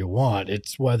whatever you want.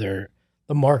 It's whether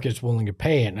the market's willing to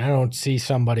pay it. And I don't see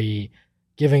somebody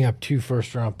giving up 2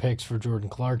 first-round picks for Jordan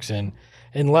Clarkson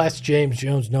unless James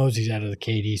Jones knows he's out of the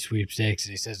KD sweepstakes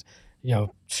and he says,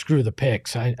 screw the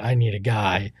picks. I need a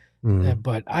guy.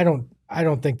 But I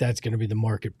don't think that's going to be the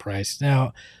market price.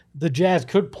 Now, the Jazz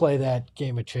could play that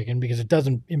game of chicken because it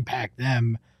doesn't impact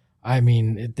them. I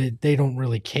mean, they don't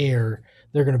really care.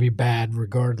 They're going to be bad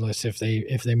regardless if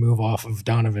they move off of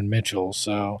Donovan Mitchell.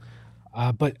 So,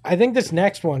 but I think this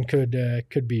next one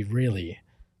could be really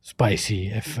spicy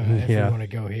if you want to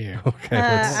go here. Okay,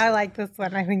 I like this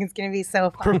one. I think it's going to be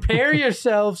so fun. Prepare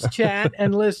yourselves, chat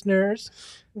and listeners.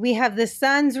 We have the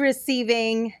Suns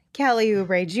receiving Kelly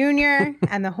Oubre Jr.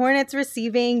 and the Hornets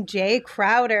receiving Jay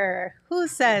Crowder. Who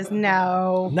says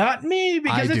no? Not me,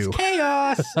 because I it's do.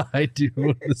 chaos. I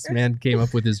do. This man came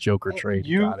up with his Joker trade.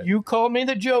 Got it. You called me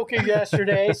the Joker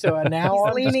yesterday, so now I'm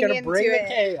just leaning going to bring into the it.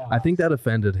 chaos. I think that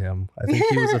offended him. I think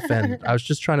he was offended. I was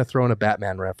just trying to throw in a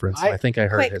Batman reference. I think I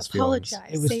hurt Quick, his feelings.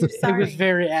 apologize. It was Say you're sorry.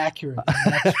 very accurate.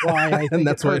 And that's why I think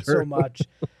that's it why hurt it so hurt. much.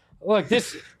 Look,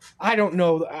 this I don't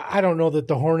know that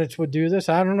the Hornets would do this.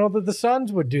 I don't know that the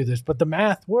Suns would do this, but the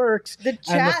math works. The and the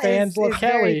chat fans is love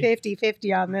very Kelly.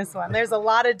 50-50 on this one. There's a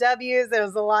lot of W's.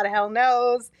 There's a lot of hell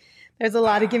no's. There's a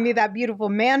lot of give me that beautiful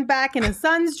man back in a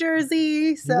Suns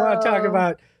jersey. So You want to talk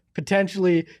about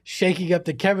potentially shaking up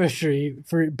the chemistry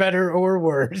for better or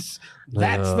worse.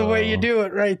 That's the way you do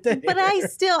it right there. But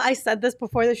I said this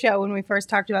before the show when we first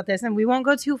talked about this, and we won't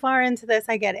go too far into this.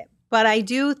 I get it. But I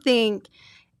do think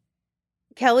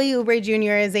Kelly Oubre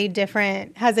Jr.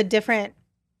 has a different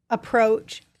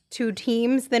approach to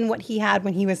teams than what he had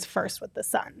when he was first with the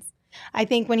Suns. I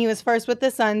think when he was first with the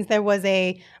Suns, there was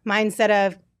a mindset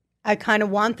of, I kind of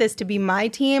want this to be my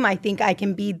team. I think I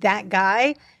can be that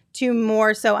guy, to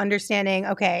more so understanding,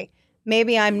 okay,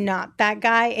 maybe I'm not that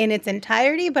guy in its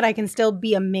entirety, but I can still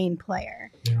be a main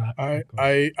player. I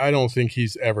don't think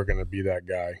he's ever going to be that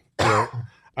guy. So,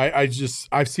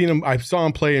 I've seen him. I saw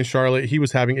him play in Charlotte. He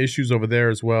was having issues over there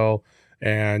as well,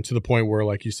 and to the point where,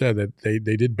 like you said, that they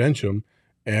did bench him,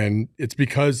 and it's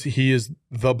because he is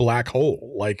the black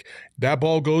hole. Like, that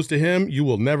ball goes to him, you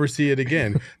will never see it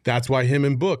again. That's why him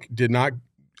and Book did not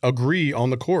agree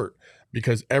on the court,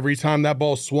 because every time that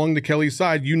ball swung to Kelly's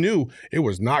side, you knew it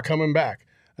was not coming back.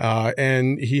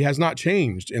 And he has not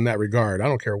changed in that regard. I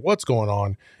don't care what's going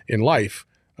on in life.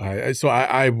 So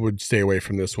I would stay away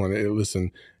from this one.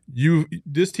 Listen,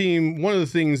 this team, one of the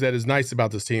things that is nice about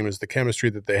this team is the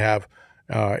chemistry that they have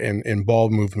in ball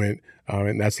movement,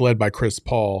 and that's led by Chris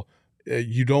Paul.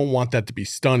 You don't want that to be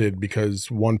stunted because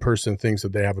one person thinks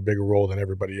that they have a bigger role than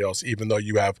everybody else, even though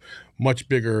you have much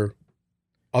bigger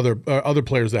other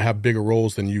players that have bigger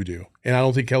roles than you do. And I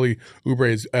don't think Kelly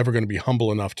Oubre is ever going to be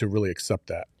humble enough to really accept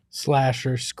that.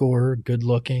 Slasher, scorer, good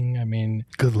looking. I mean,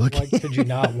 Good looking. what could you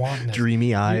not want? This?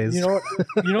 Dreamy eyes. You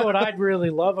know what I'd really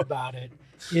love about it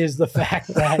is the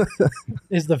fact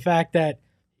that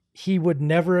he would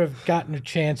never have gotten a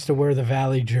chance to wear the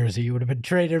Valley jersey. He would have been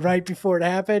traded right before it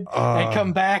happened and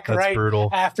come back that's brutal.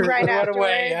 after Right it went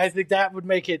away. afterwards. I think that would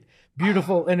make it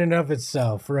beautiful in and of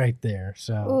itself right there.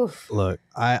 So Oof. Look,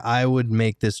 I would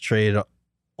make this trade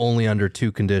only under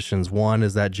two conditions. One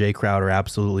is that Jay Crowder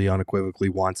absolutely unequivocally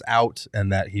wants out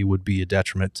and that he would be a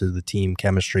detriment to the team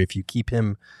chemistry if you keep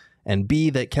him. And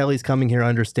B, that Kelly's coming here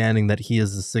understanding that he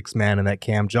is the sixth man and that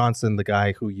Cam Johnson, the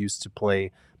guy who used to play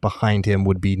behind him,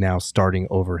 would be now starting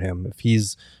over him. If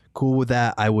he's cool with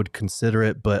that, I would consider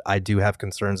it, but I do have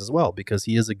concerns as well because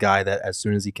he is a guy that as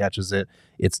soon as he catches it,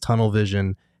 it's tunnel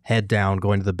vision, head down,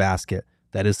 going to the basket.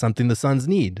 That is something the Suns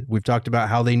need. We've talked about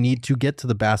how they need to get to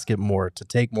the basket more, to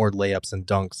take more layups and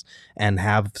dunks, and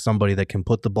have somebody that can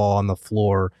put the ball on the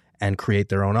floor and create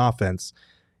their own offense.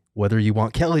 Whether you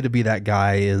want Kelly to be that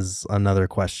guy is another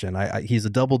question. He's a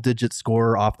double-digit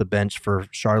scorer off the bench for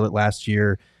Charlotte last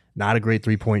year, not a great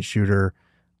three-point shooter.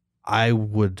 I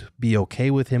would be okay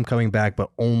with him coming back, but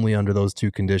only under those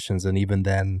two conditions, and even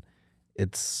then,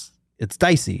 it's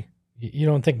dicey. you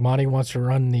don't think Monty wants to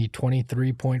run the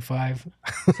 23.5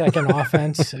 second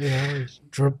offense?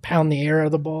 Pound the air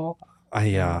of the ball.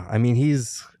 I mean,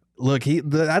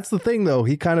 that's the thing though.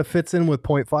 He kind of fits in with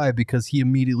 0.5 because he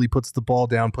immediately puts the ball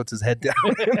down, puts his head down,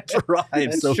 and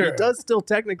drives. So true. He does still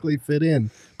technically fit in,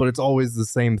 but it's always the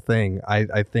same thing.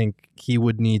 I think he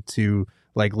would need to,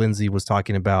 like Lindsay was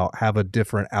talking about, have a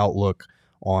different outlook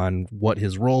on what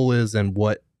his role is and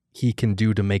what he can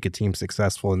do to make a team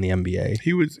successful in the NBA.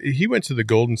 He went to the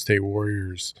Golden State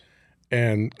Warriors,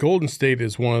 and Golden State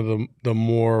is one of the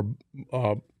more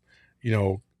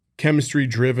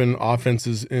chemistry-driven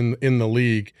offenses in the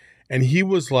league, and he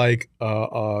was like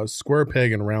a square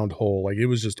peg in a round hole. Like, it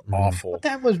was just awful. But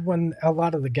that was when a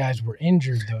lot of the guys were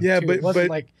injured, though. Yeah, too. but It wasn't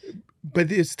like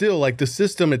but it's still like the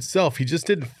system itself. He just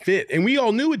didn't fit, and we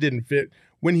all knew it didn't fit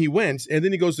when he went. And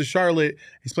then he goes to Charlotte.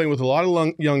 He's playing with a lot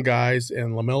of young guys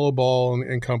and LaMelo Ball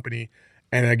and company.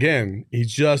 And again, he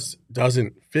just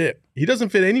doesn't fit. He doesn't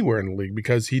fit anywhere in the league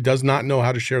because he does not know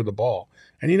how to share the ball,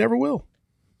 and he never will.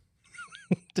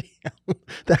 Damn,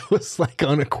 that was like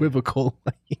unequivocal.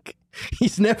 Like,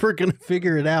 he's never gonna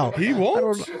figure it out. He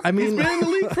won't. He's He's been in the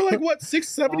league for like what,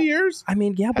 6-7 years? I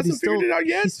mean, yeah, but Hasn't figured it out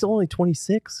yet? He's still only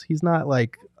 26. He's not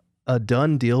like a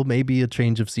done deal. Maybe a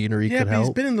change of scenery could but help.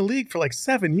 he's been in the league for like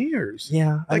 7 years.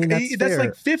 Yeah, I mean, that's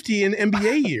like 50 in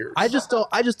NBA years. I just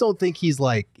don't think he's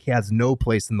like he has no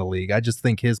place in the league. I just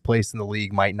think his place in the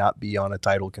league might not be on a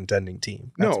title contending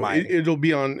team. It'll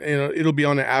be on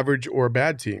an average or a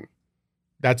bad team.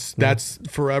 That's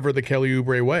forever the Kelly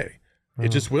Oubre way. It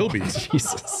just will be.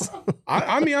 Jesus.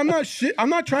 I mean, I'm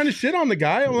not trying to shit on the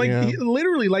guy. I'm like, he,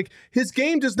 literally, like his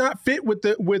game does not fit with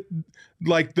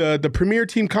the premier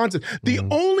team concept. The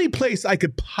only place I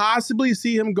could possibly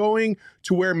see him going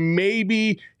to where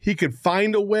maybe he could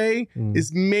find a way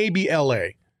is maybe LA.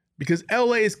 Because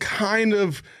LA is kind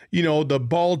of, the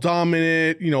ball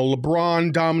dominant,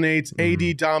 LeBron dominates,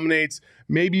 AD dominates.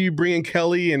 Maybe you bring in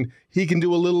Kelly and he can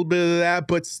do a little bit of that,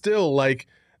 but still, like,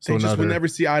 they just will never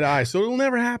see eye to eye. So it'll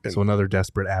never happen. So another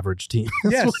desperate average team.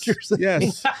 Yes.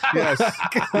 Yes.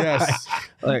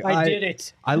 Like, I did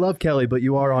it. I love Kelly, but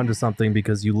you are onto something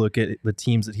because you look at the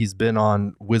teams that he's been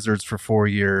on: Wizards for 4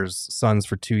 years, Suns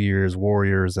for 2 years,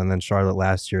 Warriors, and then Charlotte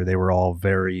last year. They were all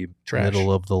very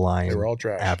middle of the line. They were all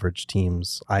trash. Average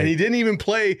teams. And he didn't even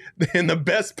play in the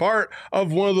best part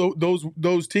of one of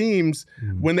those teams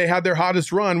when they had their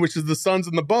hottest run, which is the Suns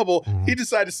in the bubble. He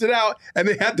decided to sit out, and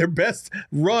they had their best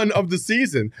run of the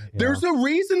season. Yeah. There's a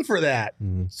reason for that.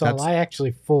 So I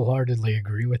actually full-heartedly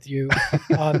agree with you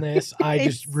on this. I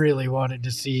just really wanted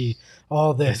to see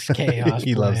all this chaos.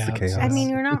 He loves the chaos. I mean,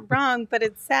 you're not wrong, but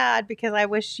it's sad because I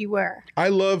wish you were. I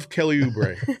love Kelly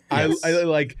Oubre.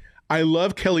 Yes. I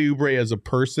love Kelly Oubre as a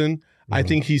person. I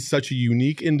think he's such a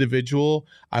unique individual.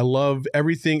 I love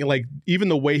everything, like even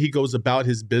the way he goes about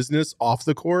his business off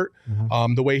the court,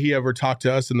 the way he ever talked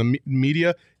to us in the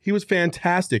media. He was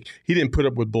fantastic. He didn't put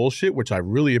up with bullshit, which I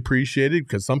really appreciated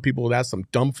because some people would ask some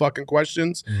dumb fucking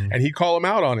questions and he'd call him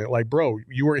out on it. Like, bro,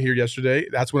 you weren't here yesterday.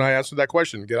 That's when I answered that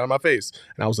question. Get out of my face.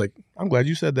 And I was like, I'm glad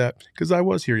you said that because I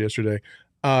was here yesterday.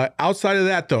 Outside of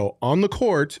that, though, on the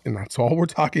court, and that's all we're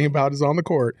talking about is on the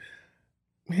court,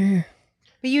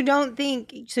 But you don't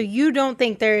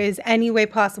think there is any way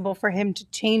possible for him to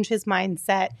change his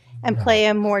mindset and play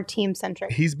a more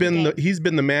team-centric He's been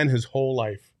the man his whole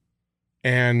life.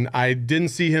 And I didn't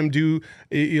see him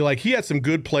he had some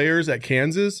good players at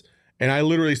Kansas, and I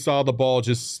literally saw the ball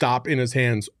just stop in his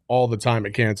hands all the time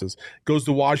at Kansas. Goes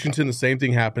to Washington, the same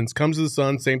thing happens. Comes to the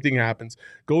Suns, same thing happens.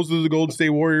 Goes to the Golden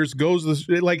State Warriors,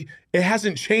 it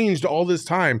hasn't changed all this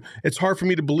time. It's hard for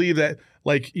me to believe that,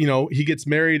 he gets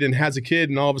married and has a kid,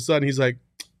 and all of a sudden he's like,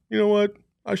 you know what?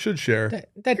 I should share.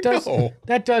 That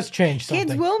does change something.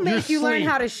 Kids will make you learn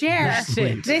how to share.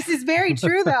 This is very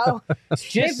true, though.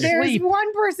 If there's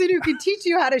one person who can teach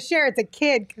you how to share, it's a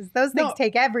kid, because those things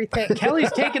take everything.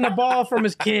 Kelly's taking the ball from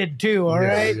his kid too. All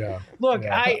right. Yeah. Look,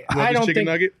 I don't think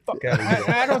nugget?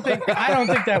 I don't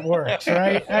think that works.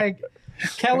 Right.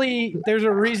 Kelly, there's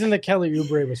a reason that Kelly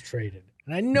Oubre was traded.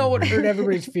 And I know it hurt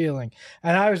everybody's feeling.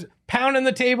 And I was pounding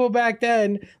the table back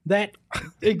then that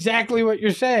exactly what you're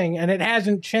saying. And it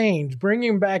hasn't changed. Bringing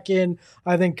him back in,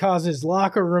 I think, causes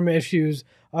locker room issues,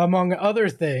 among other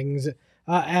things,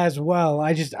 as well.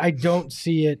 I don't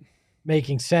see it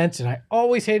making sense. And I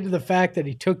always hated the fact that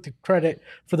he took the credit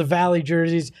for the Valley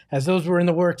jerseys, as those were in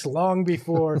the works long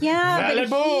before. Yeah, Valley but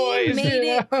boys, he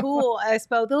made it cool,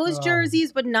 Espo. Those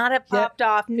jerseys would not have popped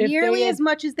off nearly as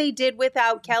much as they did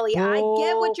without Kelly. I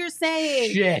get what you're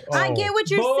saying. I get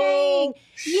what you're saying.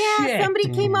 Yeah, somebody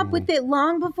came up with it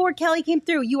long before Kelly came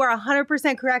through. You are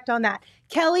 100% correct on that.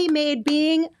 Kelly made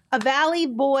being a Valley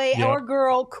boy or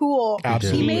girl cool.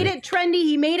 Absolutely. He made it trendy.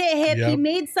 He made it hip. He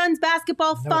made Suns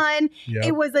basketball fun.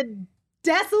 It was a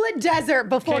desolate desert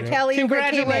before Kelly.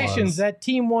 Congratulations. That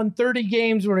team won 30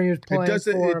 games when he was playing.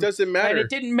 It doesn't matter. And it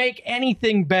didn't make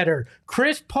anything better.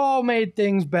 Chris Paul made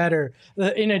things better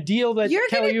in a deal that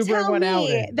Kelly Oubre went out in.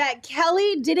 You're going to tell me that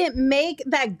Kelly didn't make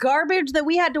that garbage that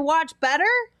we had to watch better?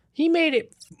 He made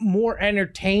it more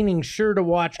entertaining, sure, to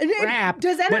watch crap.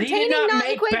 Does entertaining not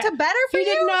equate to better for you?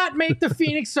 He did not make the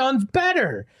Phoenix Suns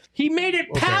better. He made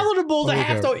it palatable to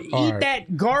have to eat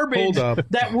that garbage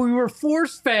that we were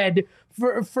force-fed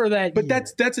for that But year.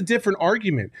 that's a different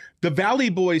argument. The Valley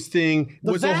Boys thing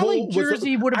was a whole...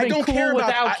 jersey would have been cool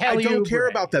without Kelly Oubre. I don't care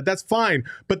about that. That's fine.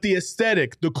 But the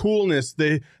aesthetic, the coolness,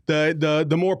 the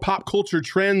more pop culture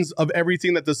trends of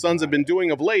everything that the Suns have been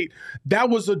doing of late, that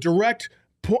was a direct...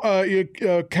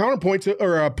 counterpoint to,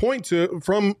 or a point to,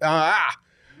 from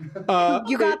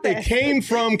You got It this. came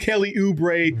from Kelly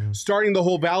Oubre starting the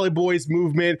whole Valley Boys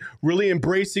movement, really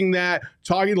embracing that,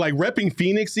 talking like repping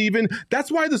Phoenix even.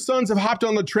 That's why the Suns have hopped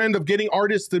on the trend of getting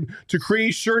artists to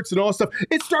create shirts and all that stuff.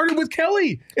 It started with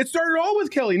Kelly. It started all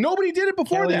with Kelly. Nobody did it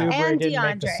before Kelly that. Oubre And didn't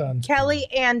make the DeAndre. Suns. Kelly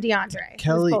and DeAndre.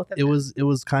 Kelly, both of it them. was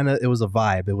a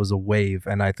vibe. It was a wave,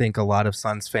 and I think a lot of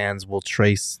Suns fans will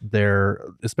trace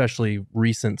especially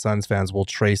recent Suns fans will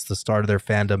trace the start of their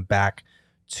fandom back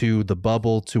to the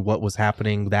bubble, to what was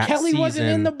happening that Kelly season. wasn't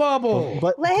in the bubble.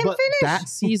 But Let him finish. that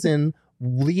season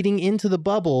leading into the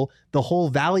bubble, the whole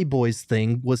Valley Boys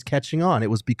thing was catching on. It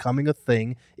was becoming a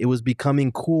thing. It was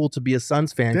becoming cool to be a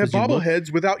Suns fan. They had 'cause you looked-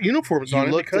 bobbleheads without uniforms you on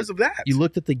it looked because at- of that. You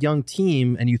looked at the young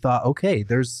team and you thought, okay,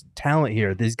 there's talent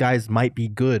here. These guys might be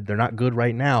good. They're not good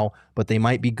right now, but they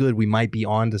might be good. We might be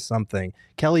on to something.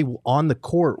 Kelly on the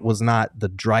court was not the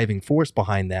driving force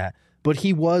behind that, but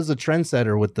he was a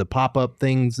trendsetter with the pop-up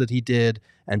things that he did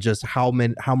and just how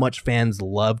much fans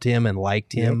loved him and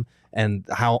liked him and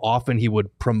how often he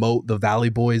would promote the Valley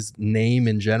Boys name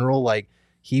in general. Like,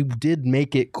 he did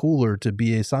make it cooler to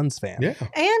be a Suns fan. Yeah.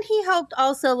 And he helped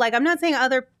also, like, I'm not saying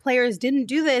other players didn't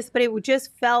do this, but it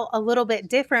just felt a little bit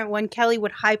different when Kelly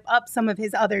would hype up some of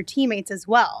his other teammates as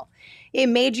well. It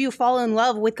made you fall in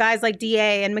love with guys like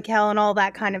DA and Mikal and all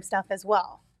that kind of stuff as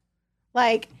well.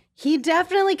 Like, he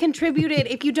definitely contributed.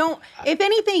 If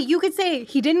anything, you could say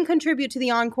he didn't contribute to the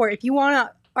encore. If you want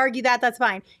to argue that, that's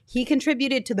fine. He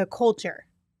contributed to the culture.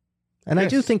 And I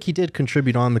do Yes. think he did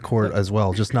contribute on the court as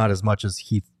well, just not as much as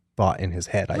he thought in his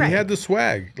head. I He think. had the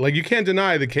swag. Like, you can't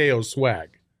deny the KO swag.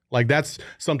 Like, that's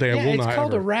something I Yeah, will it's not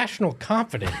called ever. irrational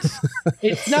confidence.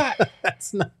 It's not.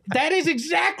 That's not. That is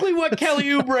exactly what Kelly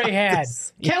Oubre had.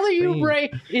 Kelly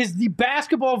Oubre is the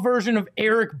basketball version of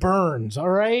Eric Burns. All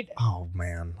right. Oh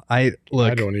man, I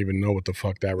look. don't even know what the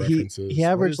fuck that He- reference is. he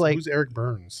averaged, like- who's Eric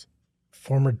Burns?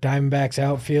 Former Diamondbacks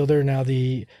outfielder, now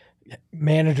the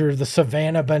manager of the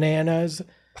Savannah Bananas.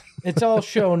 It's all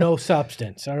show, no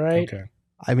substance. All right. Okay.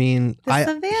 I mean, The he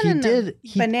Savannah did.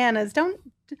 He, Bananas. Don't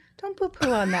poo-poo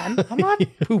on them. I'm not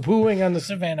poo-pooing on the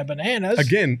Savannah Bananas.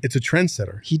 Again, it's a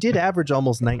trendsetter. he did average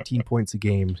almost 19 points a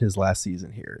game his last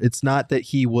season here. It's not that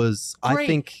he was. I Great.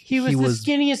 think he was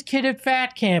the skinniest kid at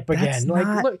fat camp That's again. Like,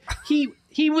 not- look,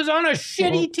 he was on a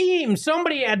shitty team.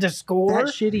 Somebody had to score. That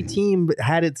shitty team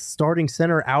had its starting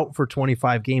center out for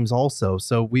 25 games also.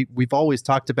 So we've always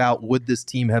talked about, would this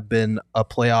team have been a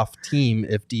playoff team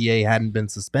if DA hadn't been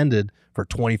suspended for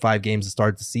 25 games to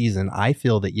start the season? I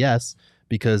feel that yes,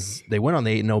 because they went on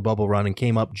the 8-0 bubble run and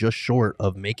came up just short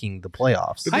of making the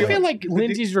playoffs. I feel like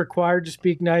Lindsay's required to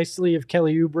speak nicely of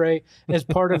Kelly Oubre as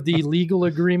part of the legal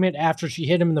agreement after she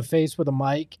hit him in the face with a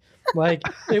mic. Like,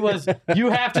 it was,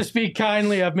 you have to speak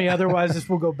kindly of me, otherwise this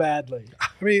will go badly. I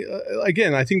mean,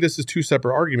 again, I think this is two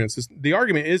separate arguments. The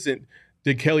argument isn't,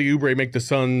 did Kelly Oubre make the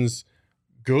Suns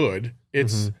good?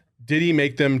 It's, did he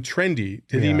make them trendy?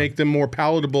 Did he Yeah. make them more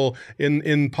palatable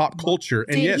in pop culture?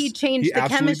 And Did yes, he change the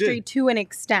absolutely chemistry did. to an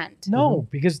extent? No,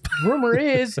 because the rumor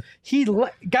is he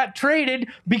got traded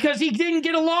because he didn't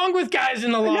get along with guys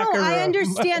in the locker room. No, I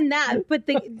understand that, but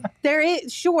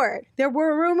there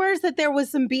were rumors that there was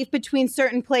some beef between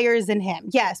certain players and him.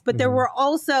 Yes, but there were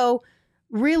also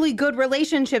really good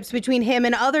relationships between him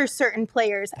and other certain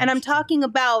players. And I'm talking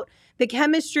about the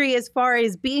chemistry as far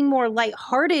as being more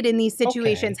lighthearted in these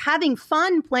situations, having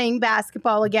fun playing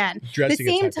basketball again. Dressing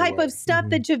the a same type of type way. of stuff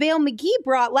that JaVale McGee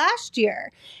brought last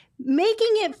year. Making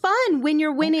it fun when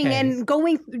you're winning Okay. and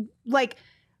going like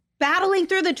battling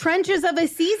through the trenches of a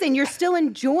season, you're still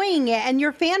enjoying it, and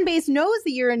your fan base knows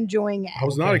that you're enjoying it. I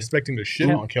was not expecting to shit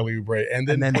on Kelly Oubre and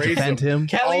then, and then praise defend him.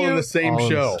 Kelly all in the Oubre- same all in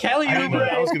show. Kelly I didn't know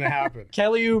that Oubre- was going to happen.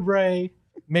 Kelly Oubre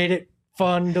made it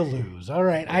fun to lose. All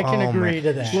right, I can Oh, agree man.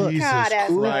 to that. Look, Jesus God,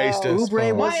 Christ. as Oubre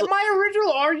fuck. was- My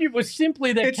original argument was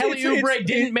simply that Kelly Oubre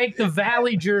didn't make the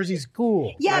Valley jerseys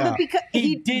cool. Yeah, but because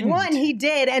He didn't. one, he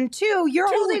did, and two, you're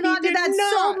Two, holding he on to did that so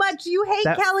not. much. You hate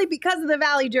That- Kelly because of the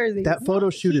Valley jersey. That photo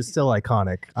shoot is still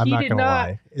iconic. I'm he not did going to not-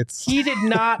 lie. It's He did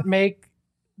not make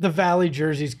the Valley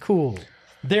jerseys cool.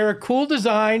 They're a cool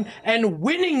design, and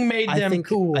winning made them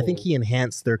cool. I think he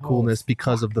enhanced their coolness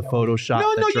because of the Photoshop.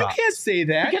 No, that no, you dropped. can't say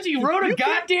that. because he rode a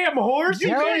goddamn horse. You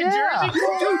Hell can't yeah. jersey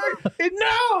cool.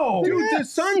 No, Dude, the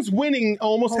Suns winning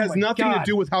almost Oh has my nothing God. to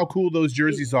do with how cool those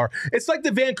jerseys are. It's like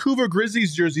the Vancouver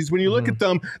Grizzlies jerseys. When you look at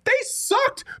them, they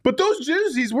sucked, but those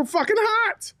jerseys were fucking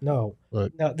hot. No.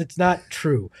 Look, No, that's not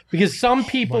true. Because some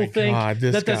people My think God,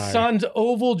 this that the guy. Suns'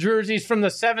 oval jerseys from the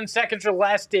 7 seconds or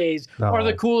less days are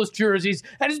the coolest jerseys.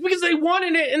 And it's because they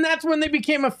wanted it, and that's when they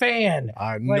became a fan.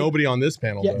 Nobody on this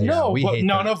panel Yeah, does. no, we but hate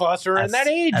none them. of us are in that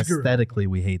age group. Aesthetically,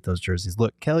 we hate those jerseys.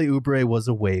 Look, Kelly Oubre was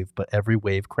a wave, but every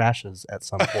wave crashes at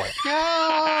some point.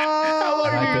 How long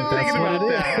I have you think been that's thinking what about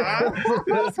that?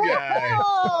 Huh? This guy.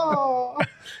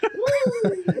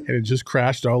 And it just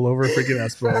crashed all over freaking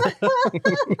Espo.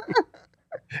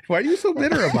 Why are you so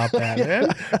bitter about that,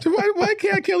 man? So why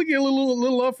can't Kelly get a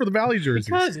little love for the Valley jerseys?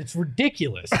 Because it's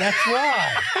ridiculous. That's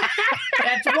why.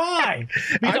 That's why.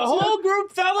 Because the whole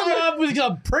group fell in love with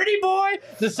a pretty boy,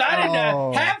 decided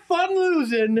to have fun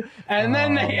losing, and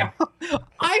then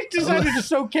I decided to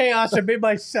sow chaos and made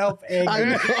myself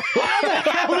angry.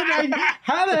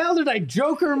 How the hell did I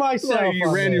joker myself? Like you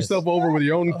on ran this? yourself over with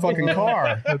your own fucking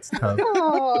car. That's tough.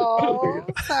 Oh,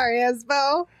 sorry,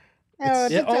 Espo.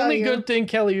 The only good thing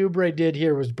Kelly Oubre did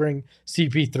here was bring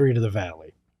CP3 to the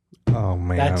Valley. Oh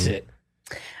man, That's it.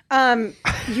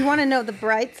 You want to know the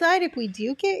bright side? If we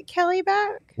do get Kelly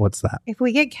back, What's that? if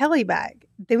we get Kelly back,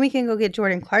 then we can go get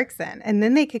Jordan Clarkson, and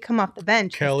then they could come off the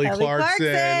bench. Kelly Clarkson,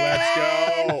 let's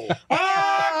go.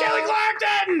 Oh, Kelly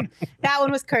Clarkson! That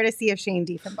one was courtesy of Shane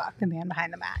Diefenbach, the man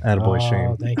behind the Mac. Attaboy, Oh,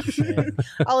 Shane. thank you, Shane.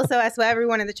 Also, Espo,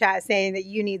 everyone in the chat saying that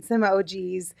you need some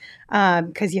OGs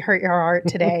because you hurt your heart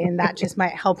today, and that just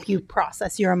might help you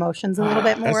process your emotions a little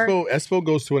bit more. Espo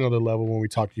goes to another level when we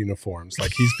talk uniforms.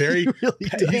 Like he's very,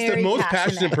 he's the Very most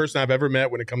passionate passionate. person I've ever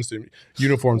met when it comes to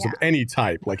uniforms of Yeah. any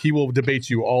type. Like he will debate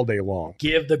you all day long.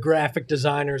 Give the graphic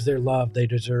designers their love. They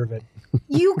deserve it.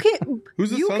 You can Who's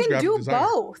the you Suns can graphic do designer?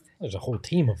 both. There's a whole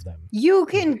team of them. You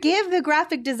can give the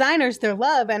graphic designers their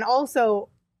love and also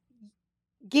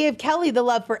give Kelly the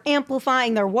love for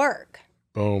amplifying their work.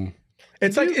 Boom.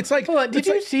 It's like Hold on, did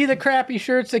you see the crappy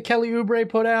shirts that Kelly Oubre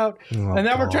put out? Oh, And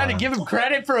now we're trying to God. give him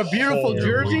credit for a beautiful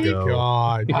Here we jersey? go.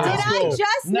 God. Did I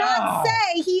just not No.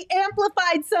 say he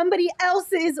amplified somebody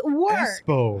else's work?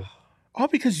 Espo. All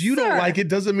because you don't Sir. like it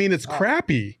doesn't mean it's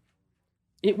crappy.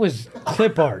 It was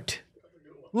clip art.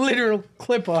 Literal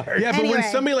clip art. Yeah, but when Anyway.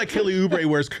 somebody like Kelly Oubre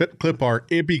wears clip art,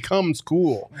 it becomes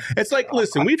cool. It's like,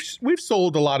 listen, we've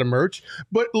sold a lot of merch,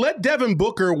 but let Devin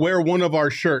Booker wear one of our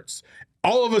shirts.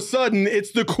 All of a sudden,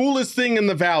 it's the coolest thing in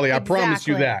the Valley. I promise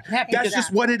you that. Exactly. That's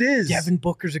just what it is. Devin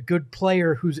Booker's a good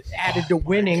player who's added to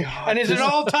winning and is an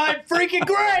all-time freaking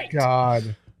great.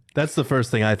 God. That's the first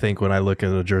thing I think when I look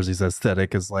at a jersey's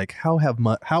aesthetic is like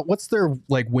what's their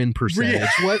like win percentage?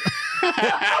 What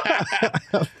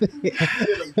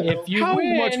If you How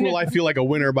win, much will I feel like a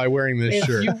winner by wearing this if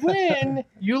shirt? you win,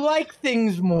 you like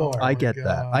things more. I get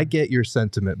that. I get your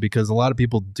sentiment because a lot of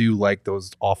people do like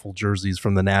those awful jerseys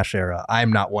from the Nash era.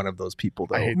 I'm not one of those people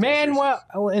though. I hate Man, well,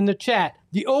 in the chat,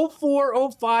 the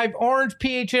 04-05 orange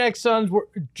PHNX Suns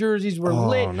jerseys were Oh,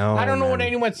 lit. no, I don't know what man.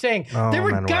 anyone's saying. Oh, they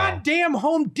were Manuel. goddamn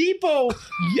Home Depot.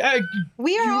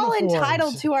 We are all Uniforms.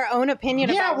 entitled to our own opinion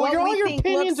Yeah, about well, what all we your think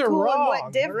opinions looks are cool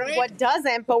wrong, and right? what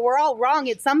doesn't, but we're all wrong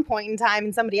at some point in time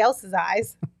in somebody else's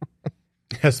eyes.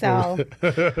 Espo,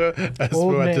 Espo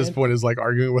Old at this man. point is like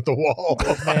arguing with the wall.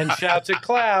 Man shouts at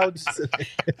clouds.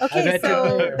 Okay, bet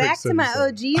so you're back to my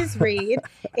Erickson. OGs read.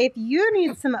 If you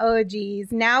need some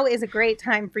OGs, now is a great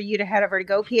time for you to head over to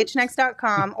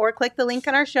gophnx.com or click the link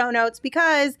in our show notes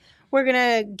because we're going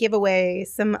to give away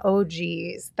some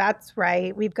OGs. That's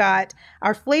right. We've got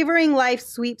our Flavoring Life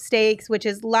sweepstakes, which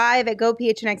is live at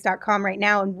gophnx.com right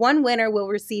now. And one winner will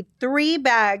receive 3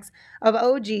 bags of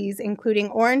OGs, including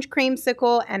orange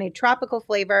creamsicle and a tropical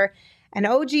flavor, an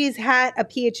OG's hat, a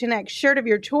PHNX shirt of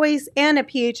your choice, and a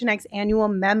PHNX annual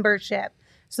membership.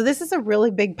 So this is a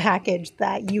really big package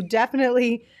that you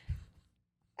definitely...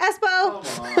 Espo!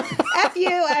 F you,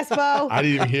 Espo! I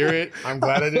didn't even hear it. I'm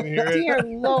glad I didn't hear it. Dear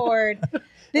Lord.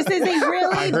 This is a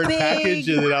really I heard big... package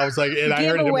and I was like, and I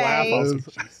heard him laugh. I was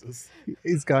giveaway. like, Jesus.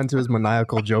 He's gone to his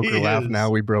maniacal Joker He laugh. is.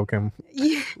 Now we broke him.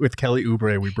 Yeah, With Kelly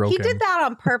Oubre, we broke he him. did that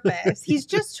on purpose. He's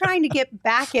just trying to get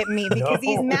back at me because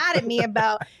he's mad at me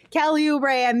about Kelly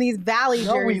Oubre and these Valley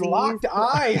No, we jerseys. locked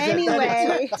eyes. at that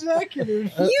Anyway.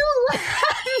 executive. You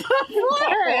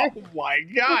laughed before. Oh my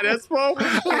God, Espo.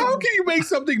 How can you make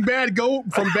something bad go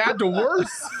from bad to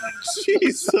worse?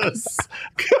 Jesus.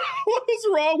 What is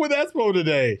wrong with Espo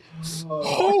today?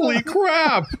 Holy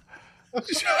crap.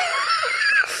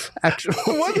 Actually,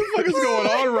 What the fuck is going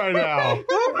on right now?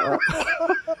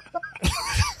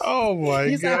 Oh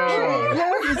my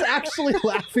God. He's actually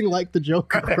laughing like the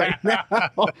Joker right now.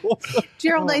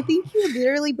 Gerald, I think you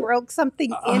literally broke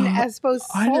something in Espo's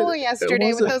soul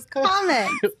yesterday with those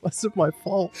comments. It wasn't my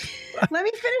fault. Let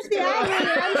me finish the ad.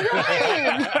 I'm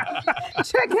trying.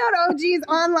 Check out OGs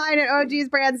online at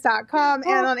ogsbrands.com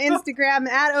and on Instagram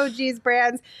at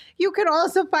ogsbrands. You can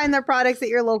also find their products at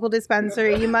your local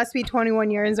dispensary. You must be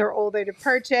 21 years or older to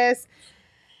purchase.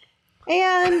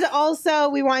 And also,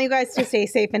 we want you guys to stay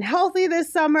safe and healthy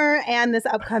this summer and this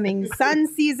upcoming sun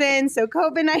season. So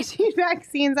COVID-19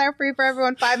 vaccines are free for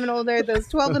everyone 5 and older. Those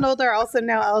 12 and older are also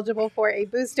now eligible for a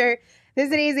booster.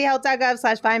 Visit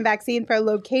azhealth.gov/find vaccine for a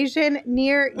location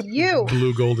near you.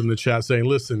 Blue Gold in the chat saying,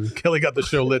 listen, Kelly got the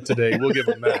show lit today. We'll give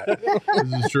him that.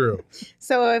 This is true.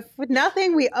 So if with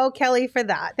nothing, we owe Kelly for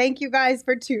that. Thank you guys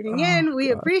for tuning in.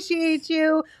 We appreciate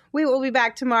you. We will be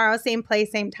back tomorrow, same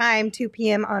place, same time, 2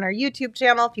 p.m. on our YouTube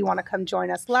channel if you want to come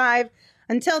join us live.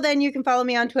 Until then, you can follow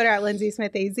me on Twitter at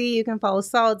LindsaySmithAZ. You can follow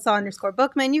Saul at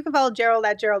Saul_Bookman. You can follow Gerald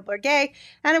at Gerald Bourget.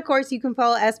 And of course, you can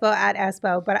follow Espo at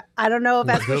Espo. But I don't know if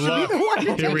Espo should be the one to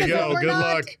take Here we go. Good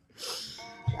luck.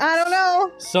 I don't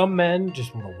know. Some men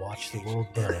just want to watch the world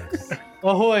burn.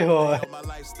 Ahoy, hoy. My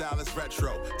lifestyle is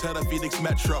retro. Tell the Phoenix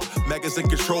Metro. Megas in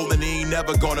control and he ain't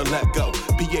never gonna let go.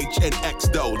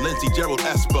 PHNX though. Lindsay, Gerald,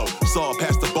 Espo. Saw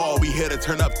past the ball. We here to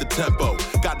turn up the tempo.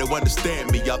 Got to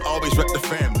understand me. I'll always rep the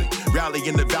family. Rally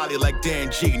in the valley like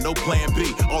Dan G. No plan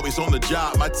B. Always on the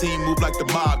job. My team move like the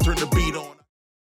mob. Turn the beat on.